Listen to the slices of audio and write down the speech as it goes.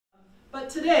But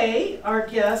today, our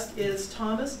guest is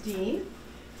Thomas Dean.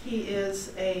 He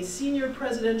is a senior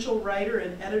presidential writer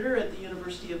and editor at the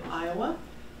University of Iowa.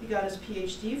 He got his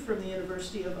PhD from the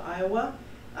University of Iowa,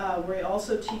 where he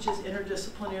also teaches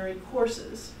interdisciplinary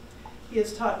courses. He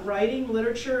has taught writing,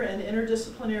 literature, and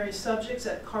interdisciplinary subjects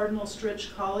at Cardinal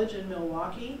Stritch College in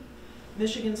Milwaukee,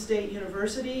 Michigan State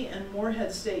University, and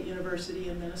Morehead State University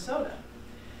in Minnesota.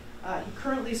 He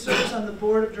currently serves on the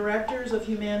board of directors of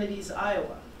Humanities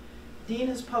Iowa. Dean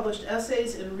has published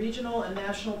essays in regional and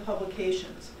national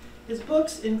publications. His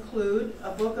books include a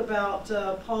book about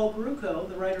Paul Gruco,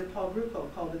 the writer Paul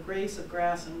Gruco, called The Grace of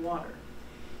Grass and Water,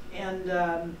 and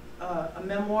a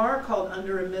memoir called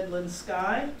Under a Midland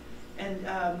Sky,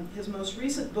 and his most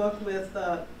recent book with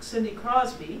Cindy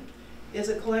Crosby is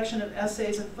a collection of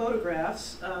essays and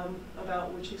photographs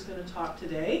about which he's going to talk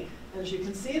today. And as you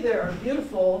can see, there are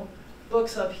beautiful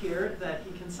books up here that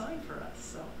he can sign for us.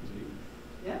 So,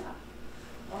 yeah.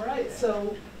 All right,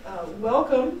 so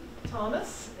welcome,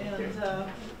 Thomas, and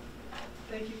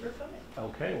thank you for coming.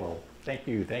 Okay, well, thank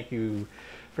you. Thank you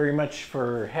very much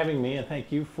for having me, and thank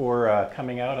you for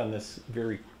coming out on this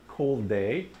very cold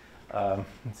day.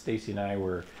 Stacy and I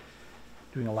were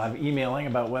doing a lot of emailing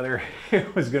about whether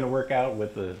it was going to work out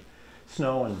with the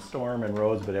snow and storm and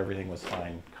roads, but everything was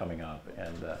fine coming up.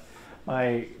 And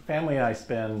my family and I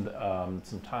spend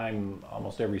some time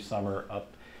almost every summer up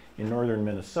in northern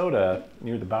Minnesota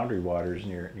near the Boundary Waters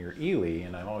near Ely,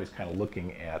 and I'm always kind of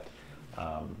looking at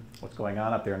what's going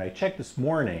on up there. And I checked this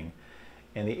morning,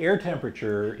 and the air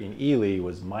temperature in Ely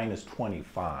was minus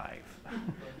 25.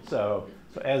 So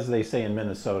as they say in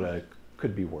Minnesota, it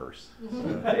could be worse.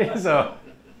 So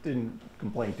didn't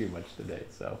complain too much today.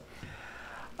 So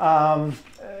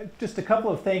just a couple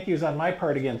of thank yous on my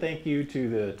part. Again, thank you to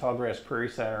the Tallgrass Prairie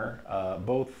Center,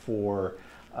 both for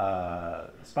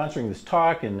sponsoring this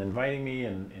talk and inviting me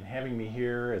and having me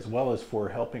here, as well as for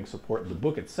helping support the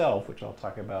book itself, which I'll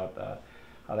talk about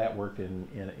how that worked in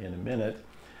a minute.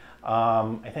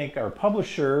 I thank our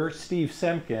publisher, Steve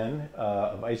Semkin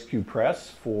of Ice Cube Press,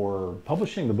 for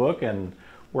publishing the book and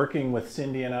working with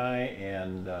Cindy and I,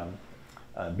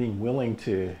 and being willing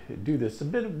to do this. A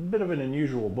bit of an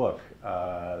unusual book.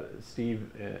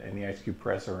 Steve and the Ice Cube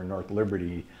Press are in North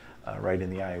Liberty, right in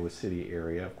the Iowa City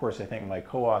area. Of course, I thank my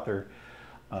co-author,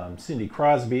 Cindy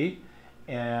Crosby.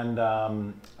 And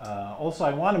also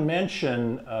I want to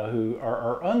mention who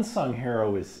our unsung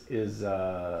hero is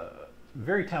a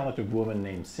very talented woman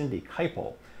named Cindy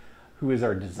Keipel, who is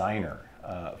our designer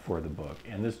for the book.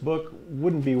 And this book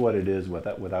wouldn't be what it is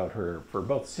without her. For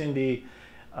both Cindy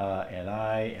and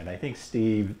I think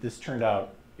Steve, this turned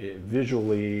out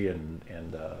visually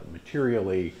and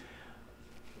materially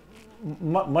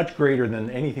much greater than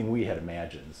anything we had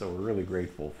imagined. So we're really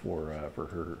grateful for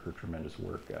her tremendous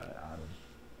work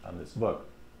on this book.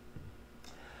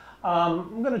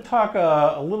 I'm going to talk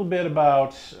a little bit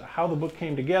about how the book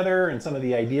came together and some of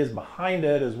the ideas behind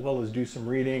it, as well as do some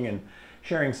reading and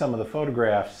sharing some of the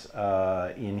photographs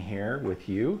in here with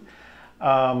you.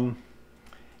 I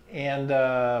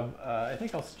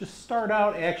think I'll just start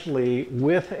out actually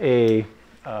with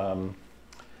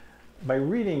by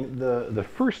reading the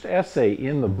first essay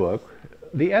in the book.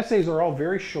 The essays are all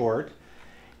very short,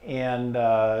 and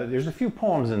there's a few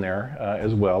poems in there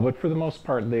as well, but for the most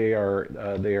part they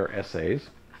are essays.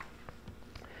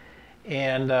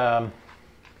 And make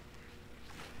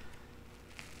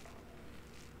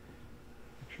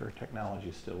sure technology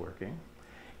is still working.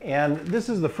 And this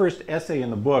is the first essay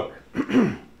in the book,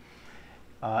 and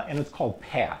it's called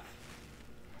Path.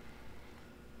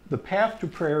 The path to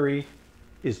Prairie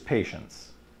is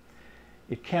patience.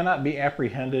 It cannot be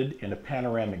apprehended in a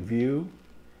panoramic view,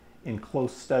 in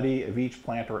close study of each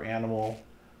plant or animal,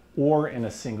 or in a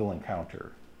single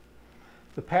encounter.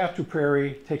 The path to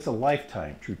Prairie takes a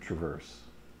lifetime to traverse.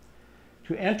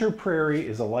 To enter Prairie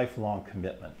is a lifelong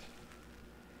commitment.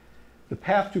 The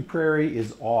path to Prairie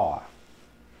is awe.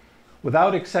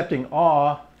 Without accepting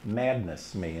awe,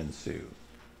 madness may ensue.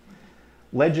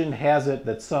 Legend has it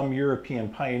that some European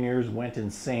pioneers went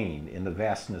insane in the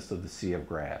vastness of the sea of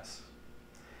grass.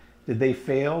 Did they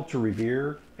fail to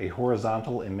revere a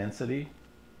horizontal immensity?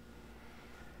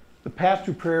 The path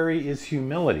to Prairie is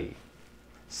humility,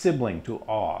 sibling to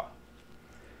awe.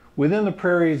 Within the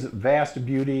prairie's vast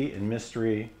beauty and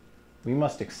mystery, we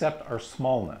must accept our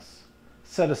smallness,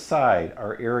 set aside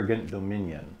our arrogant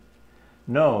dominion.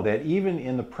 Know that even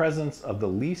in the presence of the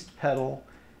least petal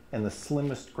and the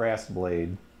slimmest grass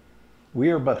blade, we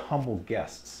are but humble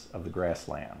guests of the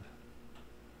grassland.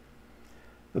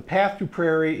 The path to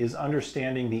Prairie is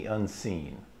understanding the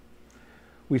unseen.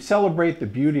 We celebrate the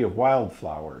beauty of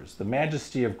wildflowers, the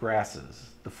majesty of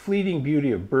grasses, the fleeting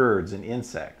beauty of birds and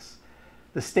insects,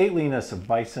 the stateliness of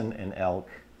bison and elk,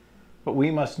 but we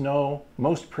must know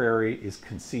most prairie is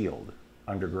concealed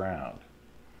underground.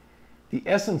 The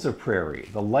essence of prairie,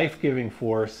 the life-giving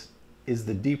force, is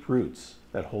the deep roots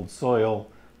that hold soil,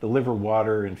 deliver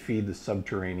water, and feed the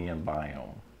subterranean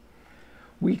biome.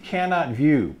 We cannot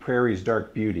view prairie's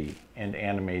dark beauty and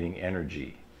animating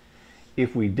energy.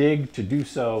 If we dig to do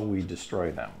so, we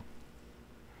destroy them.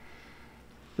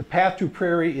 The path to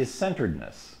prairie is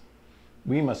centeredness.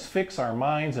 We must fix our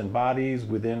minds and bodies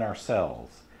within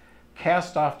ourselves,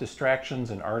 cast off distractions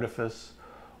and artifice,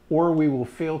 or we will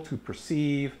fail to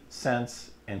perceive,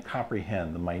 sense, and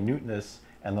comprehend the minuteness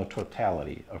and the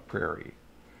totality of prairie.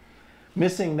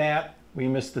 Missing that, we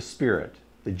miss the spirit,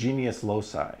 the genius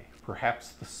loci, perhaps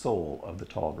the soul of the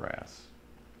tallgrass.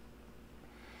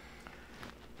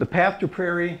 The path to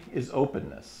prairie is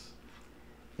openness.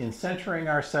 In centering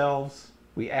ourselves,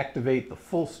 we activate the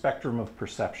full spectrum of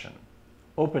perception,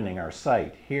 opening our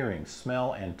sight, hearing,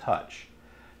 smell, and touch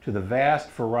to the vast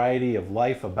variety of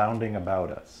life abounding about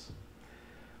us.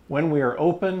 When we are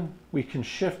open, we can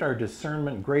shift our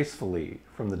discernment gracefully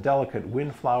from the delicate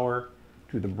windflower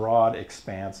to the broad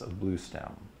expanse of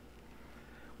bluestem.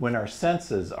 When our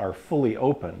senses are fully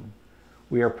open,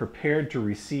 we are prepared to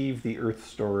receive the earth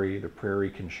story the prairie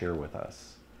can share with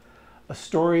us, a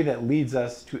story that leads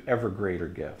us to ever greater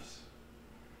gifts.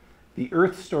 The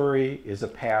earth story is a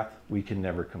path we can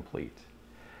never complete.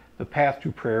 The path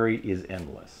to prairie is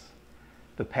endless.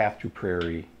 The path to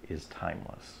prairie is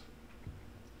timeless.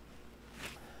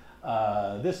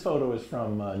 This photo is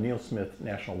from Neil Smith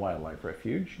National Wildlife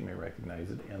Refuge. You may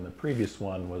recognize it. And the previous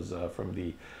one was from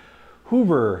the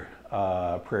Hoover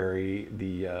Prairie,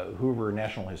 the Hoover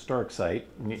National Historic Site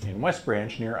in West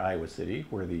Branch near Iowa City,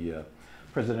 where the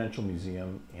Presidential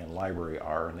Museum and Library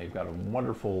are. And they've got a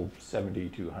wonderful 70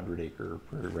 to 100 acre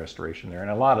prairie restoration there.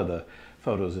 And a lot of the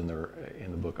photos in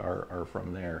the book are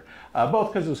from there,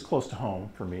 both because it was close to home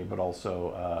for me, but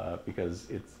also because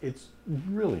it's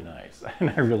really nice,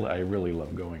 and I really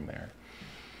love going there.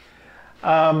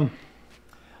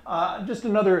 Just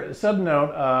another sub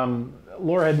note.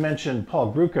 Laura had mentioned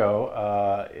Paul Gruco,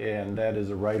 and that is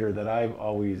a writer that I've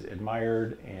always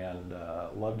admired and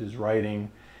loved his writing,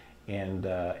 and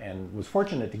was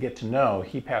fortunate to get to know.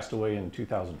 He passed away in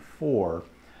 2004.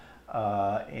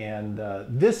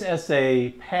 This essay,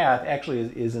 Path, actually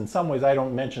is in some ways, I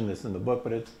don't mention this in the book,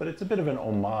 but it's a bit of an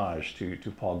homage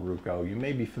to Paul Gruco. You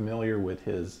may be familiar with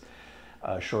his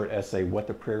short essay, What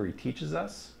the Prairie Teaches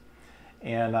Us.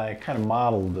 And I kind of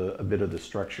modeled a bit of the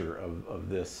structure of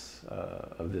this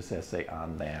essay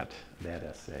on that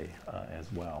essay as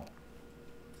well.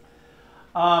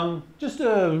 Just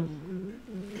to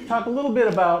talk a little bit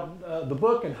about the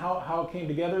book and how it came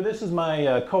together. This is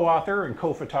my co-author and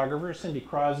co-photographer, Cindy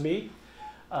Crosby.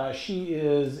 She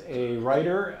is a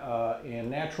writer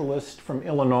and naturalist from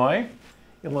Illinois.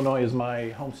 Illinois is my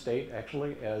home state,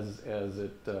 actually, as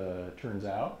it turns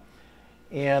out.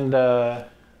 And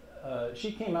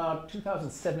she came out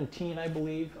 2017, I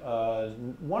believe.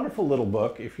 Wonderful little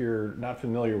book, if you're not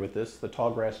familiar with this, The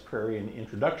Tallgrass, Prairie, an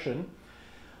Introduction.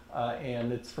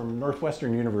 And it's from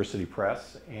Northwestern University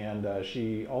Press. And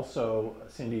she also,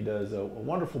 Cindy, does a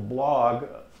wonderful blog,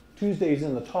 Tuesdays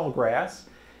in the Tallgrass.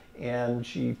 And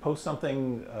she posts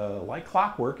something like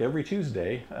clockwork every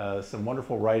Tuesday, some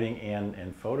wonderful writing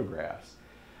and photographs.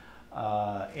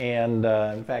 In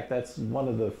fact, that's one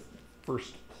of the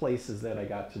first places that I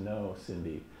got to know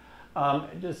Cindy.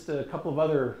 Just a couple of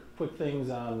other quick things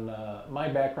on my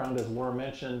background, as Laura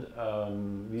mentioned.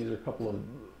 These are a couple of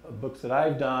books that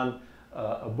I've done.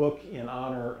 A book in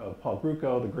honor of Paul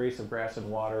Gruco, The Grace of Grass and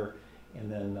Water,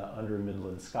 and then Under a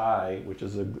Midland Sky, which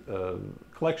is a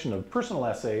collection of personal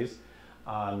essays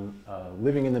on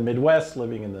living in the Midwest,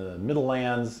 living in the Middle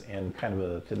Lands, and kind of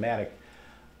a thematic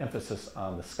emphasis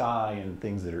on the sky and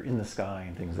things that are in the sky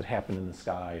and things that happen in the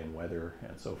sky and weather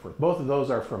and so forth. Both of those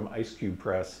are from Ice Cube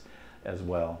Press as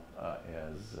well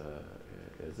as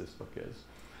this book is.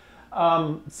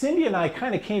 Cindy and I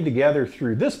kind of came together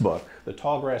through this book, The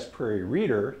Tallgrass Prairie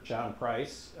Reader. John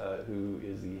Price, who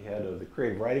is the head of the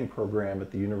creative writing program at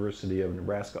the University of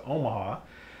Nebraska-Omaha,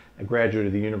 a graduate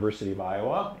of the University of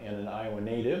Iowa and an Iowa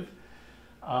native.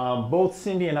 Both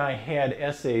Cindy and I had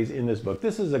essays in this book.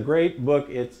 This is a great book.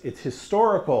 It's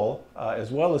historical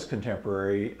as well as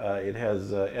contemporary. It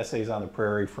has essays on the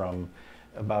prairie from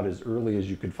about as early as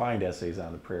you could find essays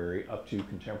on the prairie up to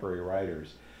contemporary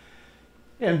writers.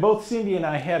 And both Cindy and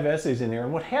I have essays in there.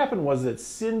 And what happened was that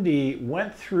Cindy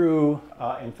went through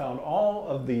and found all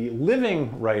of the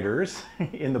living writers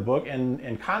in the book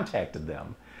and contacted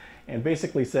them. And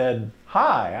basically said,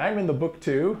 hi, I'm in the book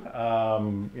too,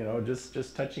 you know,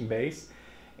 just touching base.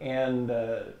 And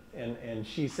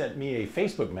she sent me a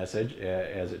Facebook message,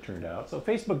 as it turned out. So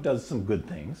Facebook does some good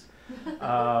things.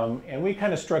 And we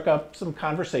kind of struck up some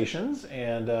conversations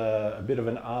and a bit of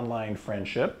an online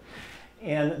friendship.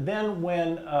 And then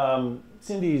when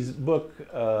Cindy's book,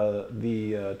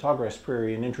 the Tallgrass,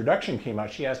 Prairie, an Introduction came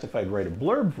out, she asked if I'd write a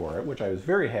blurb for it, which I was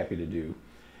very happy to do.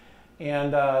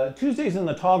 And Tuesdays in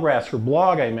the Tallgrass, her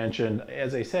blog I mentioned,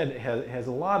 as I said, has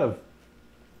a lot of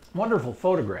wonderful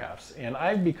photographs. And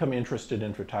I've become interested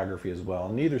in photography as well.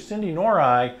 Neither Cindy nor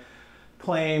I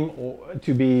claim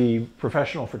to be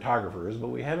professional photographers, but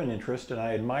we have an interest, and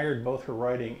I admired both her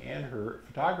writing and her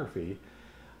photography.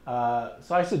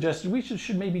 So I suggested we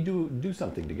should maybe do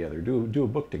something together, do a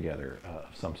book together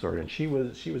of some sort, and she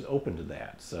was open to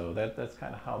that. So that's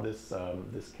kind of how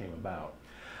this came about.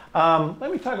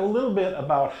 Let me talk a little bit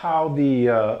about how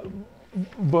the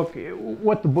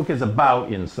what the book is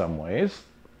about in some ways.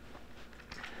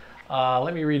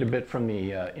 Let me read a bit from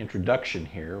the introduction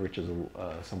here, which is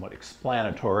somewhat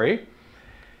explanatory.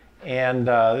 And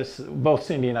both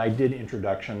Cindy and I did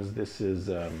introductions. This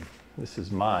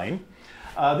is mine.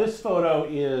 This photo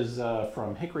is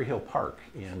from Hickory Hill Park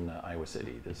in Iowa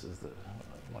City. This is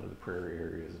one of the prairie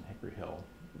areas in Hickory Hill.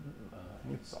 I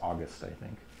think it's August, I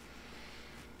think.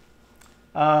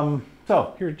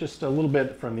 So here's just a little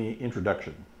bit from the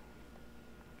introduction.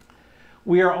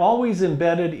 We are always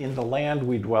embedded in the land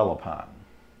we dwell upon.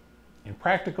 In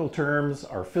practical terms,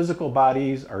 our physical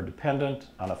bodies are dependent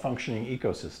on a functioning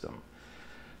ecosystem.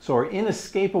 So our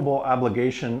inescapable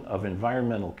obligation of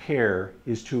environmental care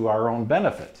is to our own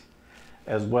benefit,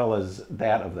 as well as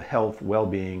that of the health,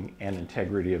 well-being, and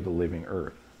integrity of the living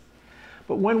earth.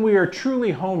 But when we are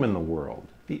truly home in the world,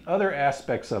 the other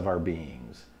aspects of our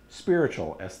beings,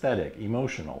 spiritual, aesthetic,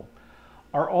 emotional,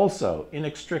 are also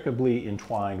inextricably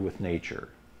entwined with nature.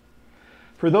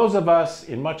 For those of us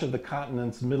in much of the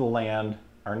continent's middle land,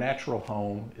 our natural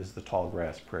home is the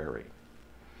Tallgrass Prairie.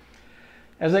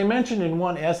 As I mentioned in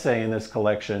one essay in this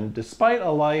collection, despite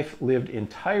a life lived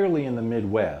entirely in the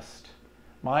Midwest,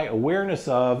 my awareness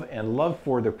of and love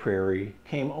for the prairie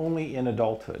came only in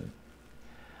adulthood.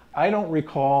 I don't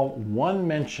recall one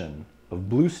mention of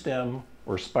bluestem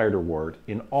or spiderwort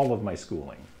in all of my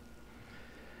schooling.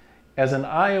 As an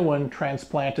Iowan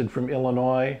transplanted from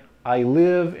Illinois, I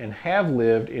live and have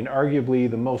lived in arguably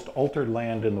the most altered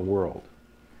land in the world.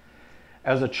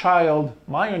 As a child,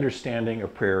 my understanding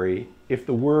of prairie, if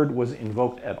the word was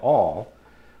invoked at all,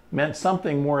 meant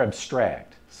something more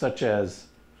abstract, such as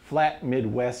flat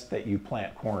Midwest that you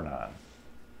plant corn on.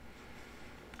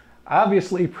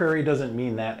 Obviously, prairie doesn't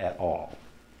mean that at all.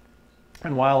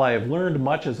 And while I have learned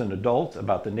much as an adult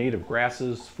about the native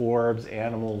grasses, forbs,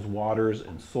 animals, waters,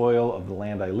 and soil of the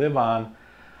land I live on,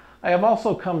 I have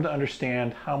also come to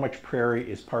understand how much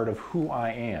prairie is part of who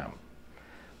I am,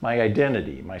 my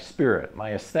identity, my spirit,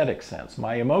 my aesthetic sense,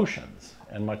 my emotions,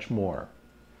 and much more.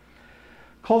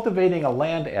 Cultivating a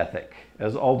land ethic,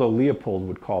 as Aldo Leopold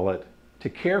would call it, to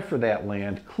care for that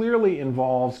land clearly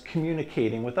involves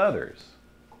communicating with others.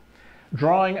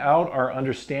 Drawing out our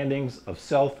understandings of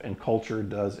self and culture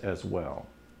does as well.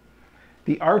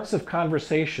 The arts of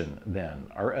conversation, then,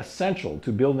 are essential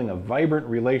to building a vibrant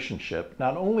relationship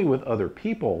not only with other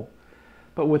people,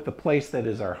 but with the place that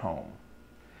is our home.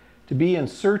 To be in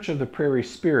search of the prairie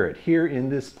spirit here in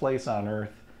this place on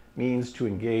earth means to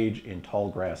engage in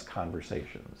tallgrass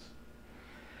conversations.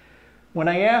 When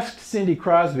I asked Cindy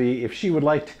Crosby if she would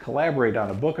like to collaborate on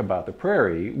a book about the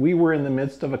prairie, we were in the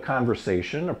midst of a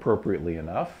conversation, appropriately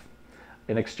enough,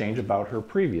 an exchange about her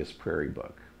previous prairie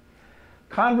book.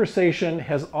 Conversation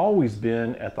has always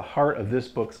been at the heart of this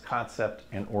book's concept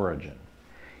and origin,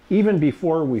 even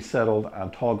before we settled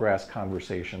on Tallgrass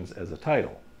Conversations as a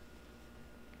title.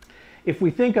 If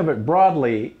we think of it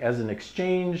broadly as an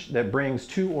exchange that brings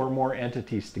two or more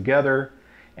entities together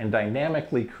and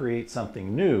dynamically creates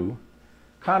something new,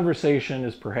 conversation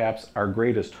is perhaps our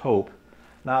greatest hope,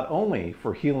 not only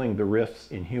for healing the rifts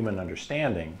in human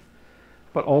understanding,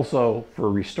 but also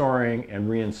for restoring and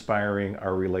re-inspiring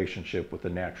our relationship with the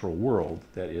natural world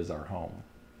that is our home.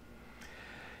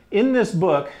 In this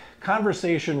book,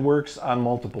 conversation works on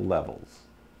multiple levels.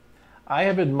 I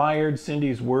have admired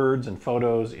Cindy's words and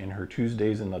photos in her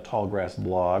Tuesdays in the Tallgrass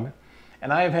blog,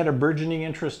 and I have had a burgeoning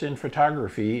interest in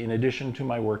photography in addition to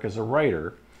my work as a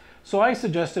writer, so I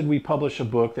suggested we publish a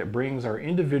book that brings our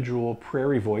individual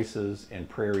prairie voices and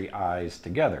prairie eyes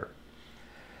together.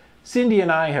 Cindy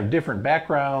and I have different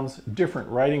backgrounds, different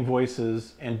writing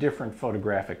voices, and different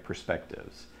photographic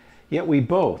perspectives. Yet we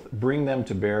both bring them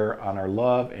to bear on our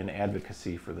love and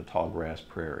advocacy for the tallgrass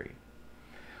prairie.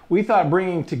 We thought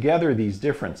bringing together these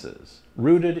differences,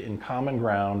 rooted in common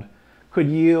ground, could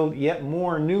yield yet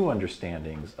more new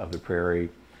understandings of the prairie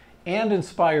and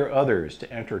inspire others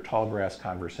to enter tallgrass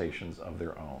conversations of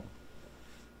their own.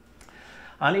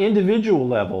 On individual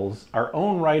levels, our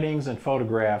own writings and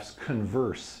photographs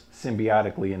converse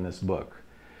symbiotically in this book,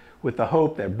 with the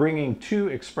hope that bringing two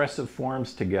expressive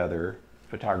forms together,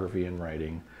 photography and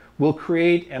writing, will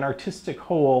create an artistic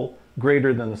whole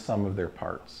greater than the sum of their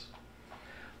parts.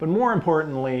 But more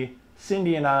importantly,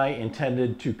 Cindy and I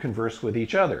intended to converse with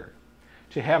each other,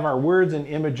 to have our words and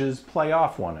images play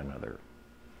off one another.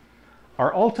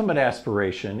 Our ultimate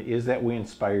aspiration is that we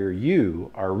inspire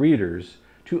you, our readers,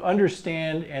 to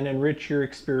understand and enrich your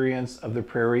experience of the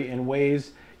prairie in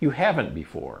ways you haven't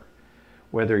before,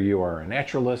 whether you are a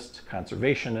naturalist,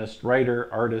 conservationist, writer,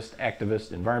 artist,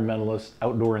 activist, environmentalist,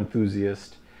 outdoor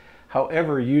enthusiast,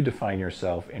 however you define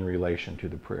yourself in relation to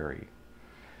the prairie.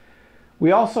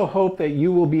 We also hope that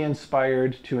you will be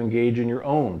inspired to engage in your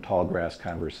own tallgrass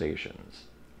conversations,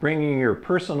 bringing your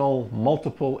personal,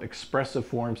 multiple expressive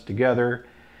forms together,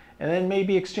 and then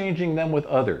maybe exchanging them with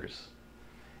others.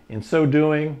 In so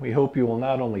doing, we hope you will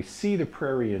not only see the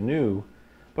prairie anew,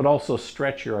 but also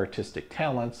stretch your artistic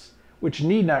talents, which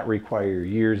need not require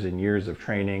years and years of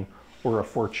training or a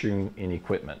fortune in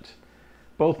equipment.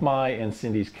 Both my and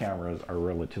Cindy's cameras are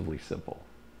relatively simple.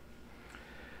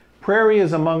 Prairie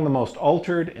is among the most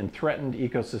altered and threatened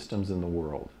ecosystems in the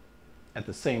world. At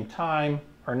the same time,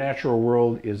 our natural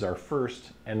world is our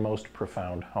first and most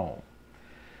profound home.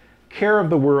 Care of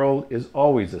the world is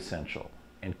always essential,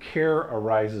 and care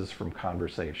arises from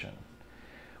conversation.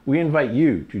 We invite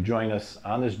you to join us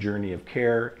on this journey of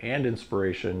care and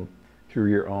inspiration through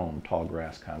your own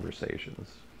tallgrass conversations.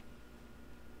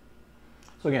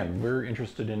 So again, we're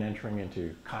interested in entering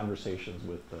into conversations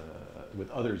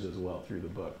with others as well through the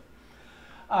book.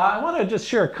 I want to just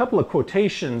share a couple of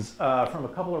quotations from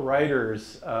a couple of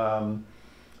writers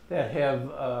that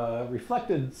have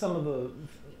reflected some of the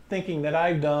thinking that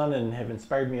I've done and have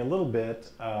inspired me a little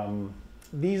bit.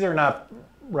 These are not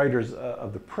writers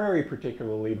of the prairie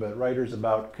particularly, but writers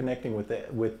about connecting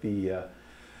with the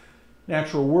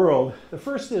natural world. The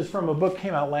first is from a book that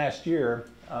came out last year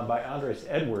by Andres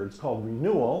Edwards called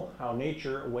Renewal: How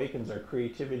Nature Awakens Our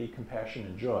Creativity, Compassion,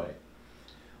 and Joy.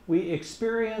 We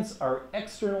experience our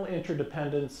external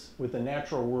interdependence with the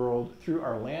natural world through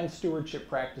our land stewardship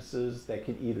practices that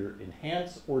can either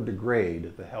enhance or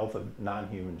degrade the health of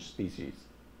non-human species.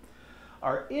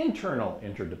 Our internal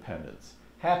interdependence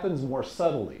happens more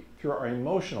subtly through our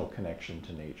emotional connection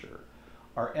to nature,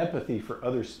 our empathy for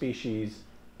other species,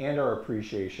 and our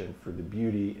appreciation for the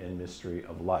beauty and mystery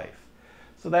of life.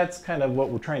 So that's kind of what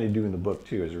we're trying to do in the book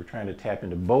too, is we're trying to tap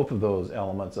into both of those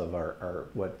elements of our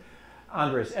what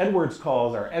Andres Edwards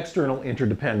calls our external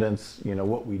interdependence, you know,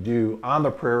 what we do on the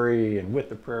prairie and with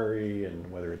the prairie, and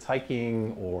whether it's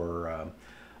hiking or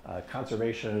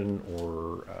conservation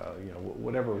or you know,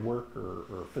 whatever work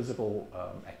or physical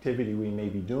activity we may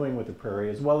be doing with the prairie,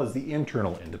 as well as the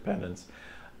internal independence.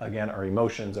 Again, our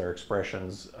emotions, our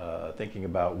expressions, thinking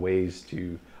about ways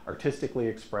to artistically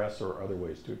express or other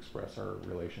ways to express our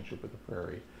relationship with the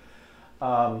prairie.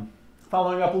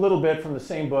 Following up a little bit from the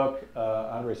same book,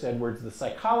 Andres Edwards, the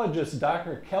psychologists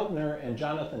Dr. Keltner and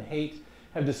Jonathan Haidt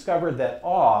have discovered that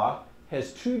awe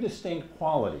has two distinct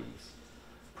qualities: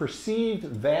 perceived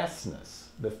vastness,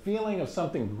 the feeling of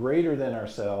something greater than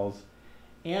ourselves,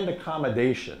 and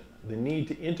accommodation, the need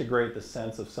to integrate the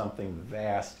sense of something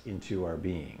vast into our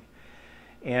being.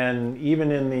 And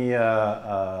even in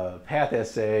the Path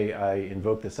essay, I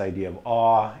invoke this idea of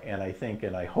awe, and I think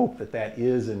and I hope that that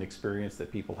is an experience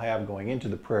that people have going into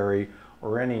the prairie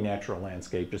or any natural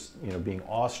landscape, just, you know, being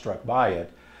awestruck by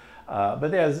it.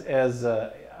 But as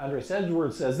Andres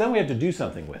Edwards says, then we have to do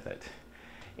something with it.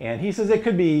 And he says it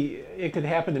could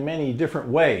happen in many different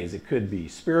ways. It could be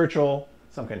spiritual,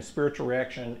 some kind of spiritual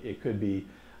reaction. It could be,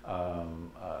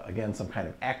 again, some kind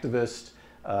of activist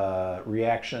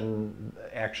action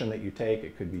that you take.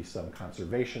 It could be some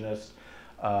conservationist.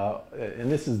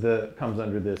 And this is comes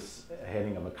under this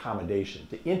heading of accommodation,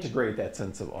 to integrate that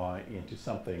sense of awe into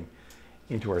something,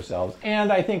 into ourselves.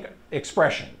 And I think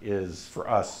expression is, for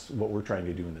us, what we're trying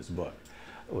to do in this book.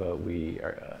 We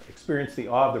experience the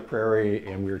awe of the prairie,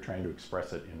 and we're trying to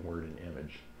express it in word and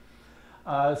image.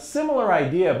 Similar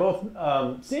idea, both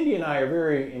Cindy and I are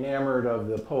very enamored of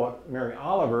the poet Mary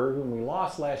Oliver, whom we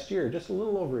lost last year, just a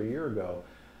little over a year ago.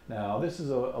 Now, this is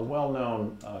a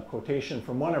well-known quotation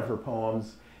from one of her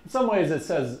poems. In some ways, it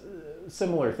says a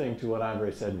similar thing to what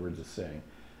Andres Edwards is saying.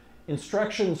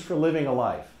 Instructions for living a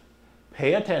life.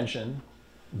 Pay attention,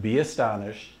 be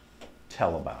astonished,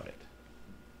 tell about it.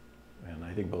 And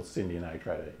I think both Cindy and I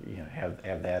try to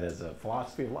have that as a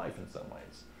philosophy of life in some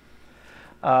ways.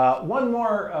 One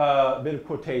more bit of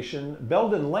quotation.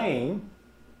 Belden Lane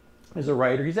is a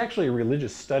writer. He's actually a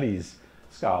religious studies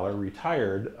scholar,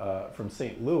 retired from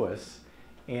St. Louis.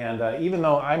 And even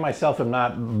though I myself am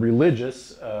not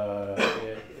religious,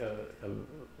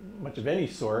 much of any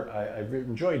sort, I've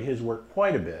enjoyed his work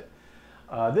quite a bit.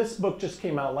 This book just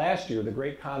came out last year, The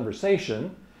Great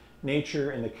Conversation, Nature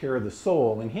and the Care of the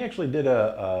Soul. And he actually did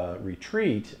a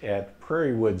retreat at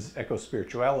Prairie Woods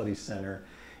Eco-Spirituality Center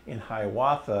in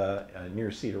Hiawatha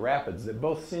near Cedar Rapids that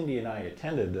both Cindy and I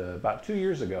attended about 2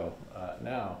 years ago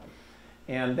now.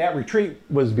 And that retreat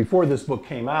was before this book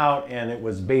came out, and it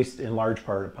was based in large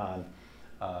part upon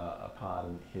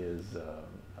his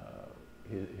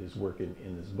work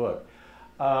in this book.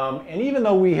 And even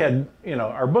though we had,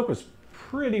 our book was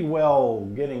pretty well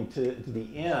getting to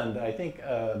the end, I think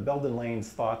Belden Lane's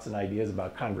thoughts and ideas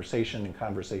about conversation and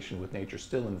conversation with nature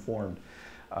still informed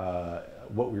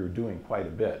what we were doing quite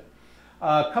a bit.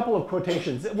 A couple of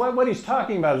quotations. What he's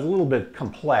talking about is a little bit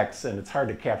complex, and it's hard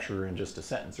to capture in just a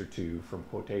sentence or two from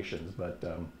quotations, but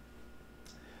a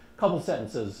couple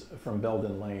sentences from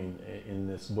Belden Lane in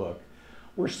this book.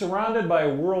 We're surrounded by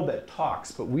a world that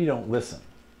talks, but we don't listen.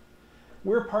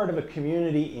 We're part of a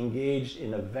community engaged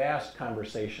in a vast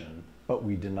conversation, but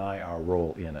we deny our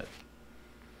role in it.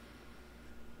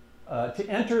 To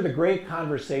enter the great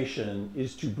conversation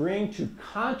is to bring to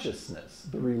consciousness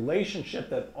the relationship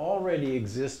that already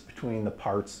exists between the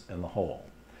parts and the whole.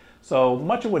 So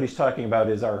much of what he's talking about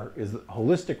is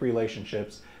holistic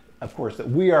relationships, of course, that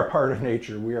we are part of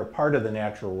nature, we are part of the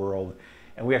natural world,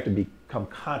 and we have to become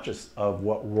conscious of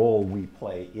what role we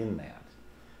play in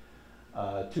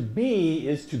that. To be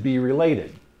is to be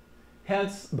related.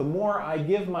 Hence, the more I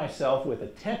give myself with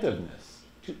attentiveness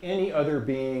to any other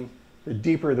being, the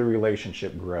deeper the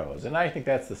relationship grows. And I think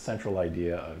that's the central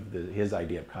idea of his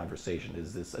idea of conversation,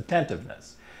 is this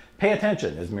attentiveness. Pay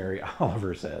attention, as Mary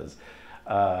Oliver says,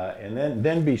 and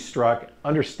then be struck,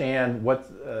 understand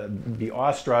be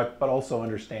awestruck, but also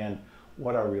understand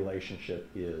what our relationship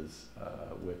is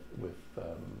with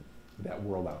that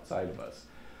world outside of us.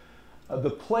 The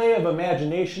play of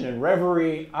imagination and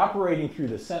reverie operating through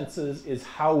the senses is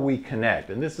how we connect.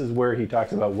 And this is where he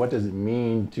talks about what does it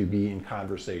mean to be in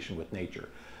conversation with nature.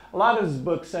 A lot of his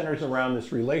book centers around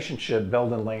this relationship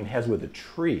Belden Lane has with a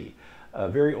tree, a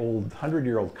very old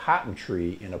 100-year-old cotton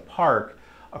tree in a park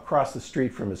across the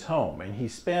street from his home. And he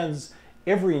spends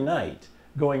every night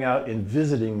going out and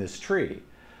visiting this tree.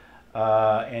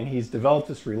 And he's developed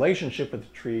this relationship with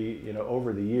the tree,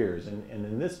 over the years. And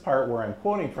in this part where I'm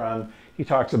quoting from, he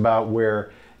talks about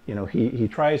where, he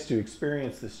tries to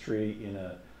experience this tree in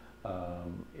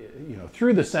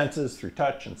through the senses, through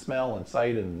touch and smell and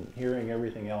sight and hearing,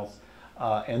 everything else,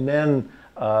 and then,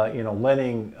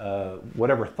 letting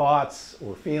whatever thoughts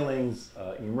or feelings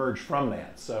emerge from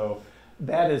that. So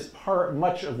that is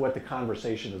much of what the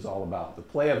conversation is all about. The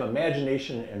play of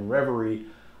imagination and reverie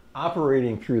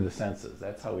operating through the senses.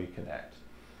 That's how we connect.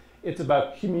 It's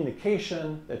about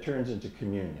communication that turns into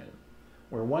communion,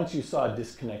 where once you saw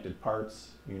disconnected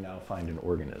parts, you now find an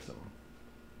organism.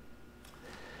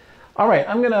 All right,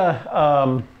 I'm going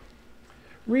to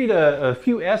read a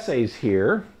few essays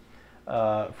here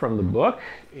from the book,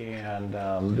 and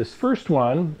this first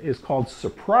one is called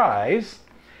Surprise.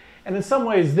 And in some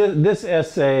ways, this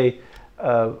essay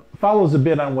follows a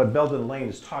bit on what Belden Lane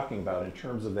is talking about in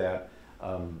terms of that.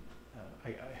 I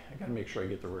got to make sure I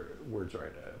get the words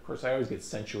right. Of course, I always get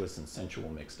sensuous and sensual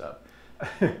mixed up.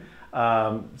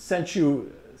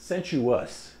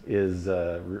 Sensuous is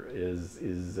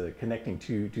connecting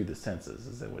to the senses.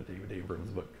 Is that what David Abrams'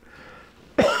 book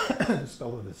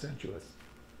spelled it, sensuous?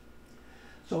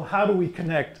 So how do we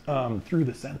connect through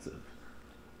the senses?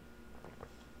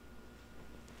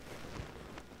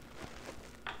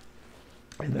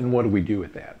 And then what do we do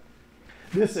with that?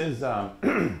 This is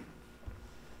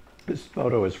this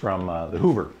photo is from the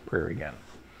Hoover Prairie again.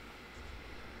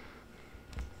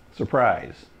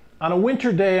 Surprise. On a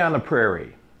winter day on the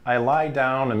prairie, I lie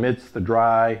down amidst the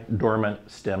dry, dormant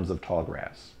stems of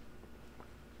tallgrass.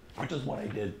 Which is what I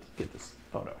did to get this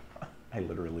photo. I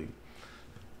literally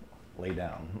lay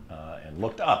down and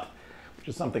looked up, which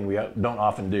is something we don't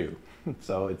often do.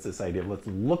 So it's this idea of let's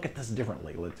look at this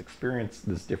differently. Let's experience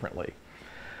this differently.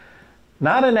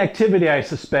 Not an activity, I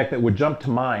suspect, that would jump to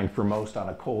mind for most on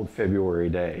a cold February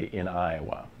day in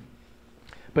Iowa.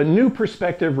 But new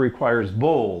perspective requires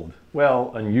bold,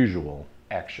 well, unusual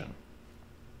action.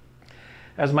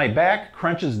 As my back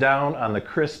crunches down on the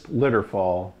crisp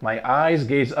litterfall, my eyes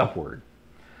gaze upward.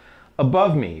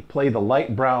 Above me play the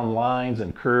light brown lines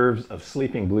and curves of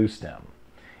sleeping bluestem,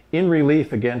 in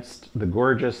relief against the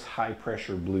gorgeous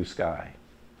high-pressure blue sky.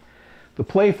 The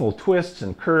playful twists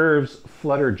and curves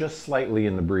flutter just slightly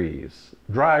in the breeze,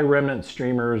 dry remnant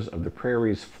streamers of the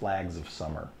prairie's flags of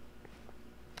summer.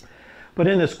 But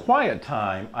in this quiet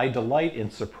time, I delight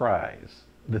in surprise.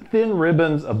 The thin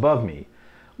ribbons above me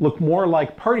look more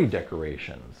like party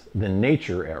decorations than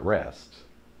nature at rest.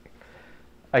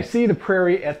 I see the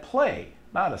prairie at play,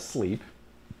 not asleep.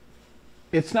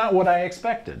 It's not what I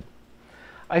expected.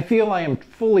 I feel I am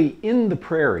fully in the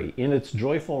prairie in its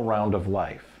joyful round of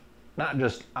life, not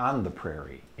just on the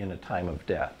prairie in a time of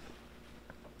death.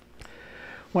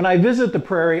 When I visit the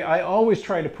prairie, I always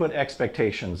try to put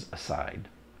expectations aside.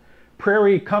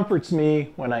 Prairie comforts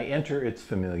me when I enter its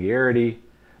familiarity,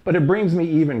 but it brings me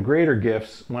even greater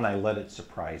gifts when I let it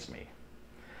surprise me.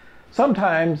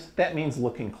 Sometimes that means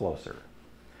looking closer.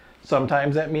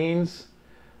 Sometimes that means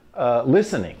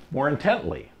listening more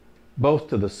intently, both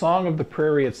to the song of the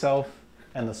prairie itself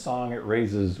and the song it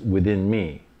raises within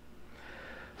me.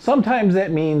 Sometimes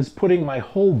that means putting my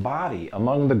whole body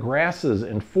among the grasses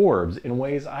and forbs in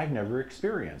ways I've never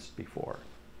experienced before.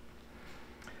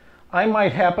 I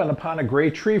might happen upon a gray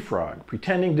tree frog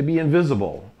pretending to be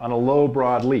invisible on a low,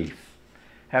 broad leaf,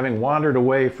 having wandered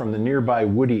away from the nearby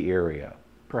woody area,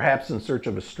 perhaps in search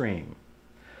of a stream.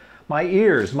 My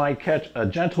ears might catch a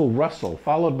gentle rustle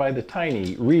followed by the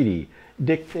tiny, reedy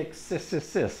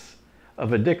dick-dick-sis-sis-sis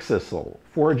of a dickcissel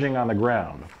foraging on the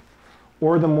ground,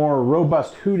 or the more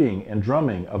robust hooting and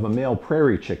drumming of a male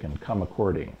prairie chicken come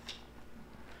a-courting.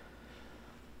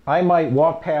 I might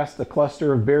walk past a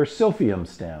cluster of bare silphium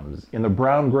stems in the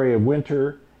brown-gray of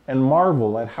winter and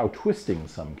marvel at how twisting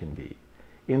some can be,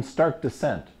 in stark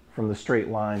descent from the straight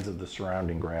lines of the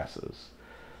surrounding grasses.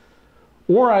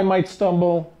 Or I might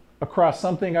stumble across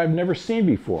something I've never seen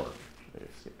before. I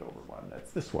skipped over one,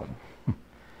 that's this one.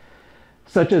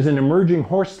 Such as an emerging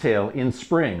horsetail in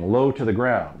spring, low to the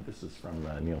ground. This is from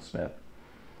Neil Smith.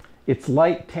 Its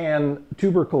light tan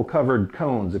tubercle-covered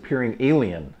cones appearing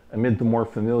alien amid the more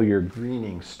familiar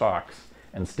greening stalks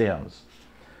and stems.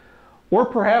 Or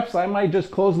perhaps I might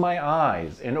just close my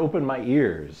eyes and open my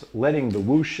ears, letting the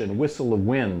whoosh and whistle of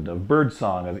wind, of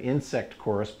birdsong, of insect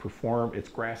chorus perform its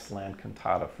grassland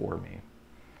cantata for me.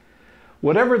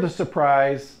 Whatever the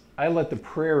surprise, I let the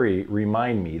prairie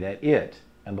remind me that it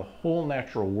and the whole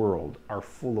natural world are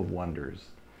full of wonders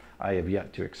I have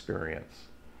yet to experience.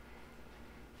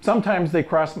 Sometimes they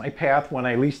cross my path when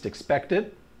I least expect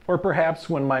it, or perhaps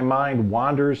when my mind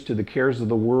wanders to the cares of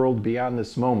the world beyond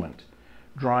this moment,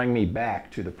 drawing me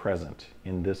back to the present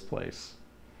in this place.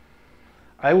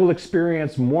 I will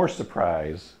experience more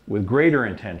surprise with greater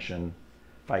intention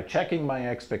by checking my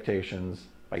expectations,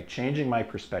 by changing my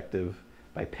perspective,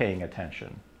 by paying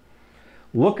attention.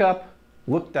 Look up,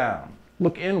 look down,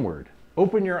 look inward,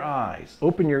 open your eyes,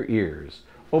 open your ears,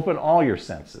 open all your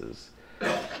senses.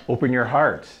 Open your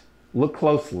heart, look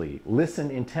closely,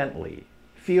 listen intently,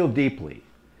 feel deeply.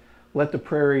 Let the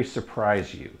prairie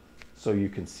surprise you so you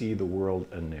can see the world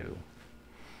anew.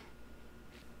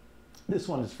 This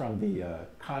one is from the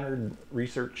Conard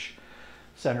Research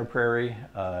Center Prairie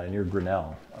near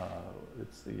Grinnell.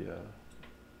 It's the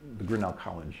Grinnell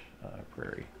College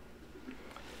Prairie.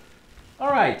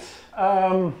 All right.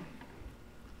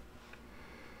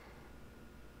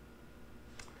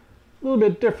 A little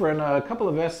bit different, a couple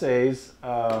of essays.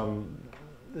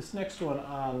 This next one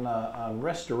on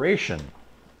restoration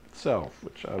itself,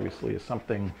 which obviously is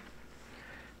something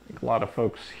I think a lot of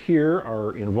folks here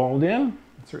are involved in,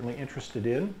 certainly interested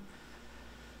in.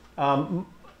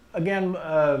 Again,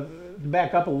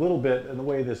 back up a little bit in the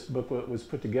way this book was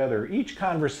put together. Each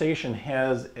conversation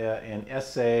has an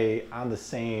essay on the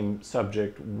same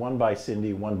subject, one by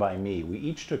Cindy, one by me. We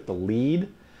each took the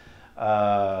lead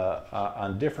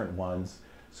on different ones.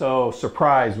 So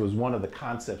surprise was one of the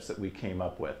concepts that we came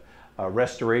up with.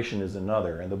 Restoration is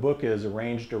another. And the book is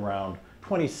arranged around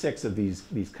 26 of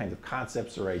these kinds of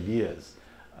concepts or ideas.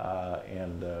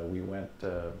 We went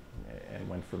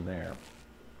from there.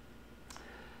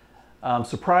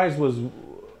 Surprise was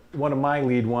one of my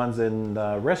lead ones, and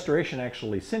restoration,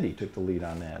 actually, Cindy took the lead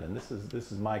on that. And this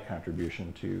is my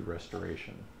contribution to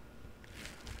restoration.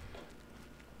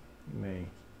 May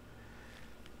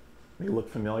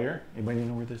look familiar. Anybody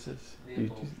know where this is?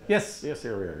 Yes,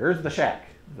 here we are. Here's the shack,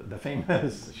 the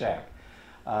famous shack.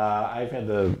 I've had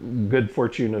the good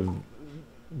fortune of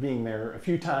being there a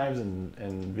few times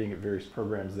and being at various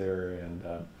programs there. And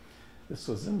this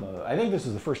was I think this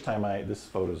was the first time this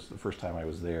photo's the first time I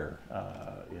was there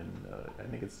I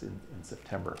think it's in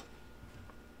September.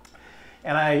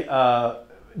 And I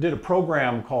did a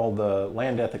program called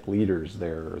Land Ethic Leaders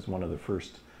there as one of the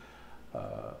first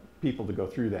people to go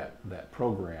through that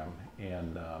program.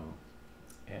 And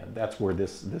that's where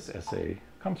this essay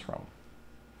comes from.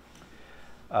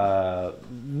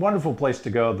 Wonderful place to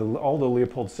go. The Aldo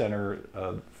Leopold Center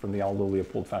from the Aldo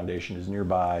Leopold Foundation is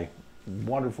nearby.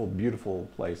 Wonderful, beautiful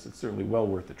place. It's certainly well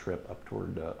worth the trip up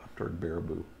toward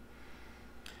Baraboo.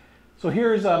 So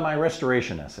here's my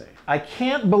restoration essay. I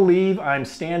can't believe I'm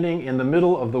standing in the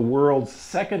middle of the world's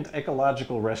second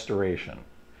ecological restoration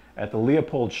at the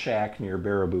Leopold Shack near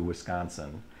Baraboo,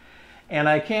 Wisconsin. And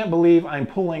I can't believe I'm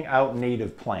pulling out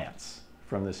native plants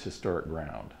from this historic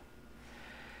ground.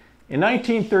 In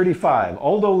 1935,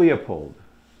 Aldo Leopold,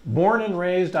 born and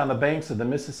raised on the banks of the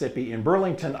Mississippi in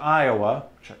Burlington, Iowa,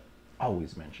 which I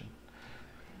always mention.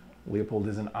 Leopold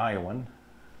is an Iowan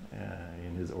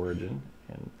in his origin.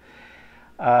 And,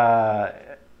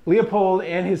 Leopold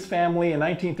and his family in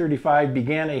 1935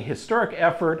 began a historic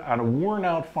effort on a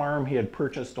worn-out farm he had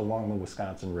purchased along the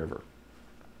Wisconsin River.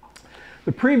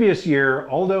 The previous year,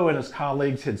 Aldo and his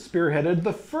colleagues had spearheaded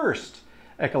the first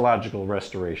ecological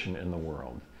restoration in the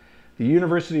world, the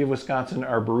University of Wisconsin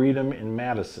Arboretum in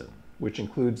Madison, which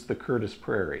includes the Curtis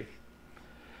Prairie.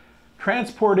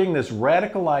 Transporting this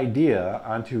radical idea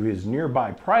onto his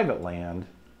nearby private land,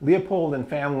 Leopold and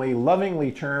family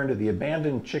lovingly turned the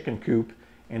abandoned chicken coop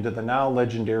into the now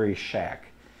legendary shack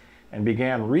and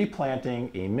began replanting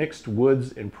a mixed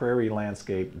woods and prairie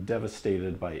landscape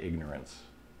devastated by ignorance.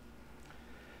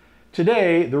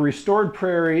 Today, the restored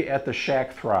prairie at the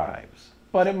shack thrives,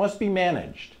 but it must be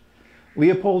managed.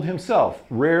 Leopold himself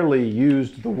rarely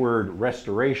used the word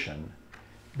restoration,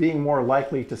 being more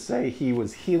likely to say he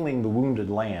was healing the wounded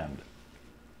land.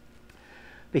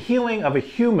 The healing of a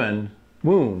human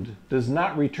wound does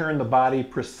not return the body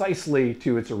precisely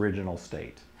to its original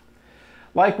state.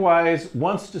 Likewise,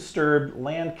 once disturbed,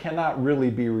 land cannot really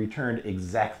be returned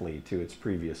exactly to its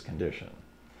previous condition.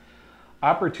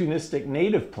 Opportunistic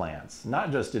native plants,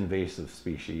 not just invasive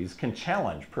species, can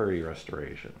challenge prairie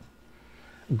restoration.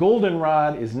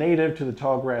 Goldenrod is native to the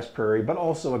tallgrass prairie, but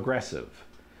also aggressive.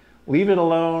 Leave it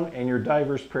alone and your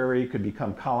diverse prairie could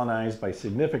become colonized by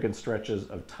significant stretches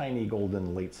of tiny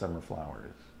golden late summer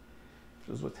flowers.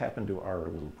 This is what's happened to our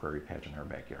little prairie patch in our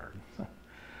backyard.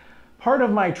 Part of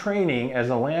my training as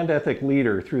a land ethic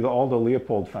leader through the Aldo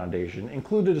Leopold Foundation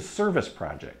included a service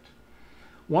project.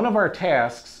 One of our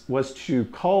tasks was to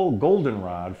cull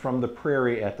goldenrod from the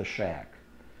prairie at the shack.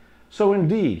 So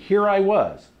indeed, here I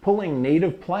was, pulling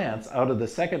native plants out of the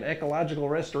second ecological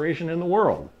restoration in the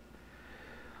world.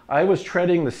 I was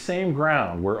treading the same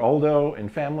ground where Aldo and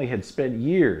family had spent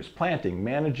years planting,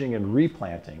 managing, and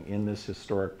replanting in this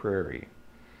historic prairie.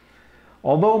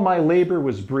 Although my labor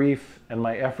was brief and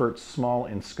my efforts small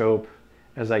in scope,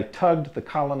 as I tugged the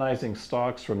colonizing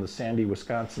stalks from the sandy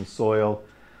Wisconsin soil,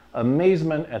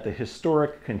 amazement at the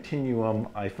historic continuum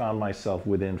I found myself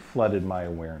within flooded my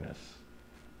awareness.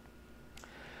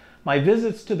 My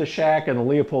visits to the shack and the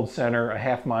Leopold Center a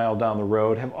half mile down the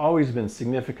road have always been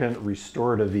significant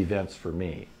restorative events for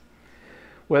me.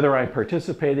 Whether I'm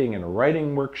participating in a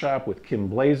writing workshop with Kim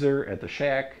Blazer at the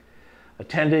shack,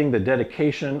 attending the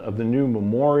dedication of the new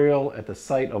memorial at the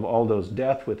site of Aldo's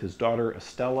death with his daughter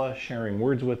Estella sharing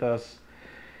words with us,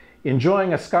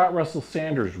 enjoying a Scott Russell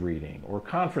Sanders reading or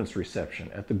conference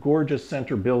reception at the gorgeous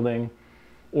center building,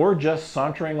 or just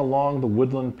sauntering along the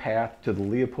woodland path to the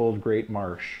Leopold Great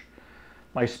Marsh,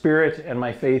 my spirit and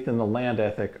my faith in the land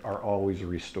ethic are always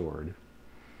restored.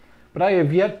 But I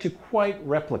have yet to quite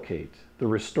replicate the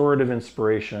restorative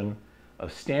inspiration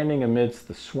of standing amidst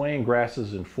the swaying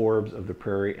grasses and forbs of the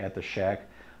prairie at the shack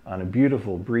on a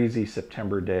beautiful, breezy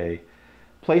September day,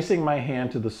 placing my hand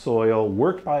to the soil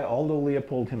worked by Aldo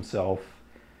Leopold himself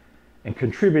and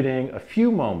contributing a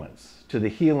few moments to the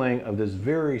healing of this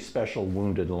very special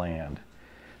wounded land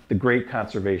the great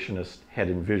conservationist had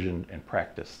envisioned and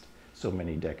practiced so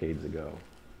many decades ago.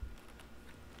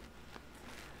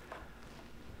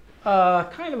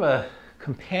 Kind of a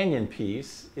companion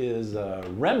piece is a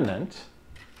remnant.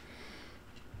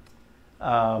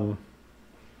 I'm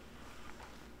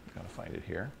going to find it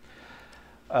here.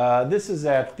 This is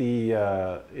at the,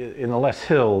 in the Les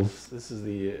Hills, this is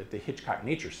at the Hitchcock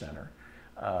Nature Center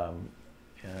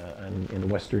in the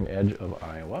western edge of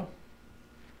Iowa.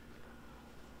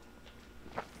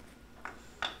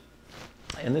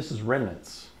 And this is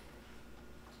remnants.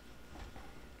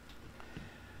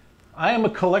 I am a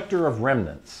collector of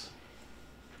remnants.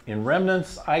 In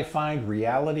remnants, I find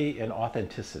reality and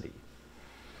authenticity.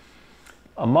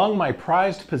 Among my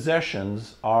prized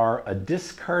possessions are a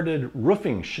discarded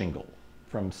roofing shingle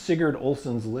from Sigurd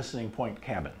Olsen's Listening Point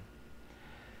cabin,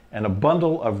 and a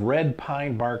bundle of red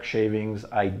pine bark shavings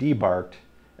I debarked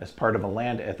as part of a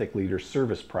land ethic leader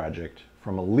service project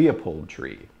from a Leopold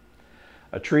tree,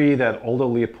 a tree that Aldo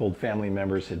Leopold family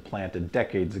members had planted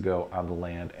decades ago on the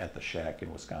land at the shack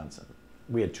in Wisconsin.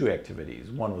 We had two activities.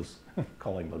 One was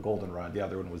culling the goldenrod, the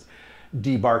other one was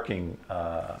debarking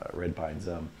red pines.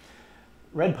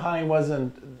 Red pine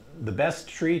wasn't the best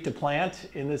tree to plant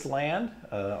in this land.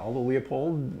 Aldo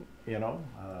Leopold, a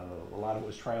lot of it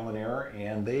was trial and error,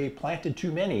 and they planted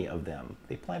too many of them.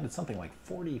 They planted something like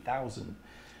 40,000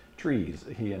 trees,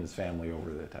 he and his family,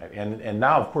 over the time. And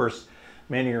now, of course,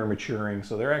 many are maturing,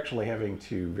 so they're actually having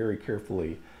to very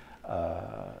carefully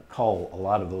cull a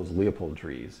lot of those Leopold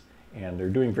trees. And they're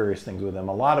doing various things with them.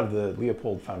 A lot of the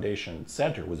Leopold Foundation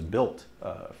Center was built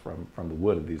from the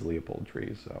wood of these Leopold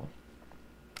trees. So.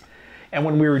 And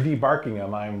when we were debarking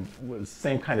them, it was the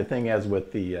same kind of thing as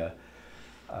with the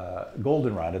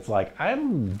goldenrod. It's like,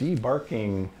 I'm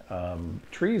debarking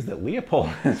trees that Leopold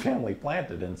and his family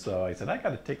planted. And so I said, I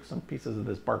got to take some pieces of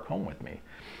this bark home with me,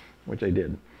 which I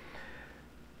did.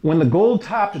 When the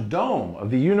gold-topped dome of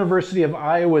the University of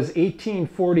Iowa's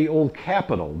 1840 old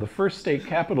Capitol, the first state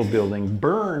Capitol building,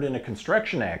 burned in a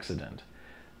construction accident,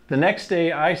 the next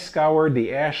day I scoured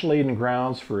the ash-laden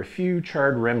grounds for a few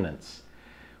charred remnants,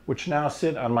 which now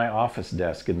sit on my office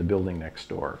desk in the building next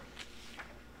door.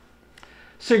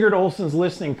 Sigurd Olsen's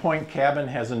Listening Point cabin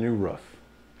has a new roof.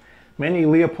 Many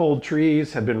Leopold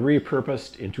trees have been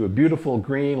repurposed into a beautiful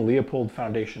green Leopold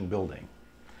Foundation building.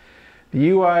 The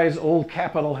UI's old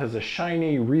Capitol has a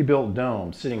shiny rebuilt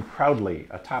dome sitting proudly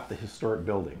atop the historic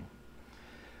building.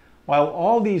 While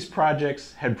all these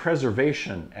projects had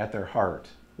preservation at their heart,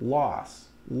 loss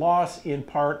in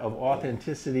part of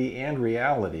authenticity and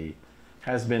reality,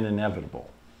 has been inevitable.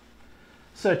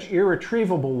 Such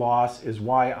irretrievable loss is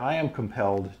why I am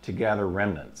compelled to gather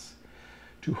remnants,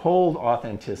 to hold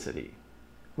authenticity.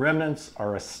 Remnants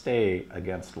are a stay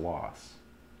against loss.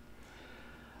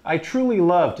 I truly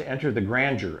love to enter the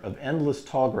grandeur of endless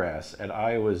tallgrass at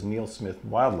Iowa's Neil Smith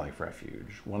Wildlife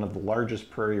Refuge, one of the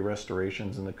largest prairie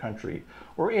restorations in the country,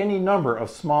 or any number of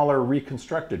smaller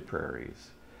reconstructed prairies.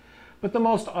 But the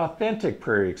most authentic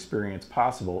prairie experience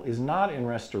possible is not in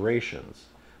restorations,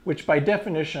 which by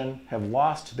definition have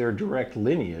lost their direct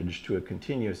lineage to a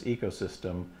continuous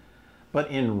ecosystem,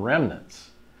 but in remnants,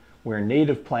 where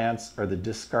native plants are the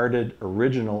discarded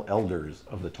original elders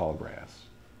of the tallgrass.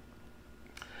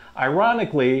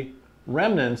 Ironically,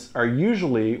 remnants are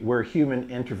usually where human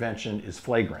intervention is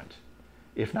flagrant,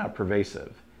 if not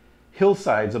pervasive.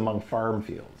 Hillsides among farm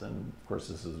fields, and of course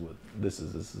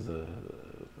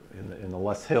in the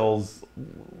Les Hills,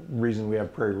 reason we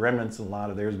have prairie remnants in a lot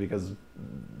of there is because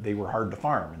they were hard to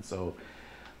farm, and so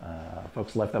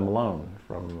folks left them alone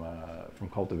from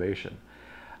cultivation.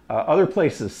 Other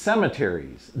places,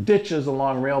 cemeteries, ditches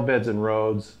along rail beds and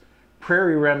roads.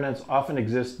 Prairie remnants often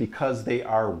exist because they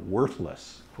are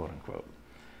worthless, quote unquote.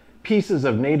 Pieces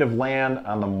of native land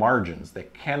on the margins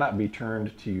that cannot be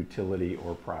turned to utility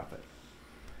or profit.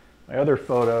 My other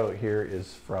photo here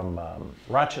is from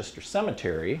Rochester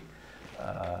Cemetery,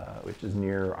 which is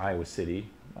near Iowa City,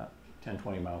 about 10,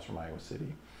 20 miles from Iowa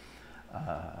City,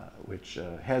 which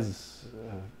has,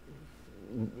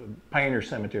 Pioneer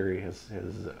Cemetery has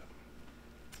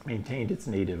maintained its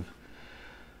native,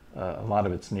 a lot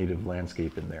of its native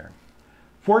landscape in there.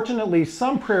 Fortunately,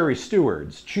 some prairie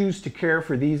stewards choose to care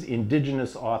for these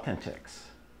indigenous authentics,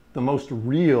 the most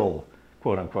real,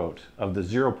 quote unquote, of the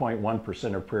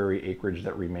 0.1% of prairie acreage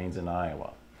that remains in Iowa.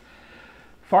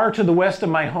 Far to the west of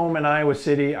my home in Iowa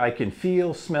City, I can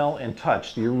feel, smell, and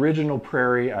touch the original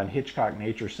prairie on Hitchcock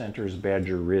Nature Center's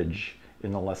Badger Ridge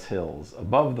in the Les Hills,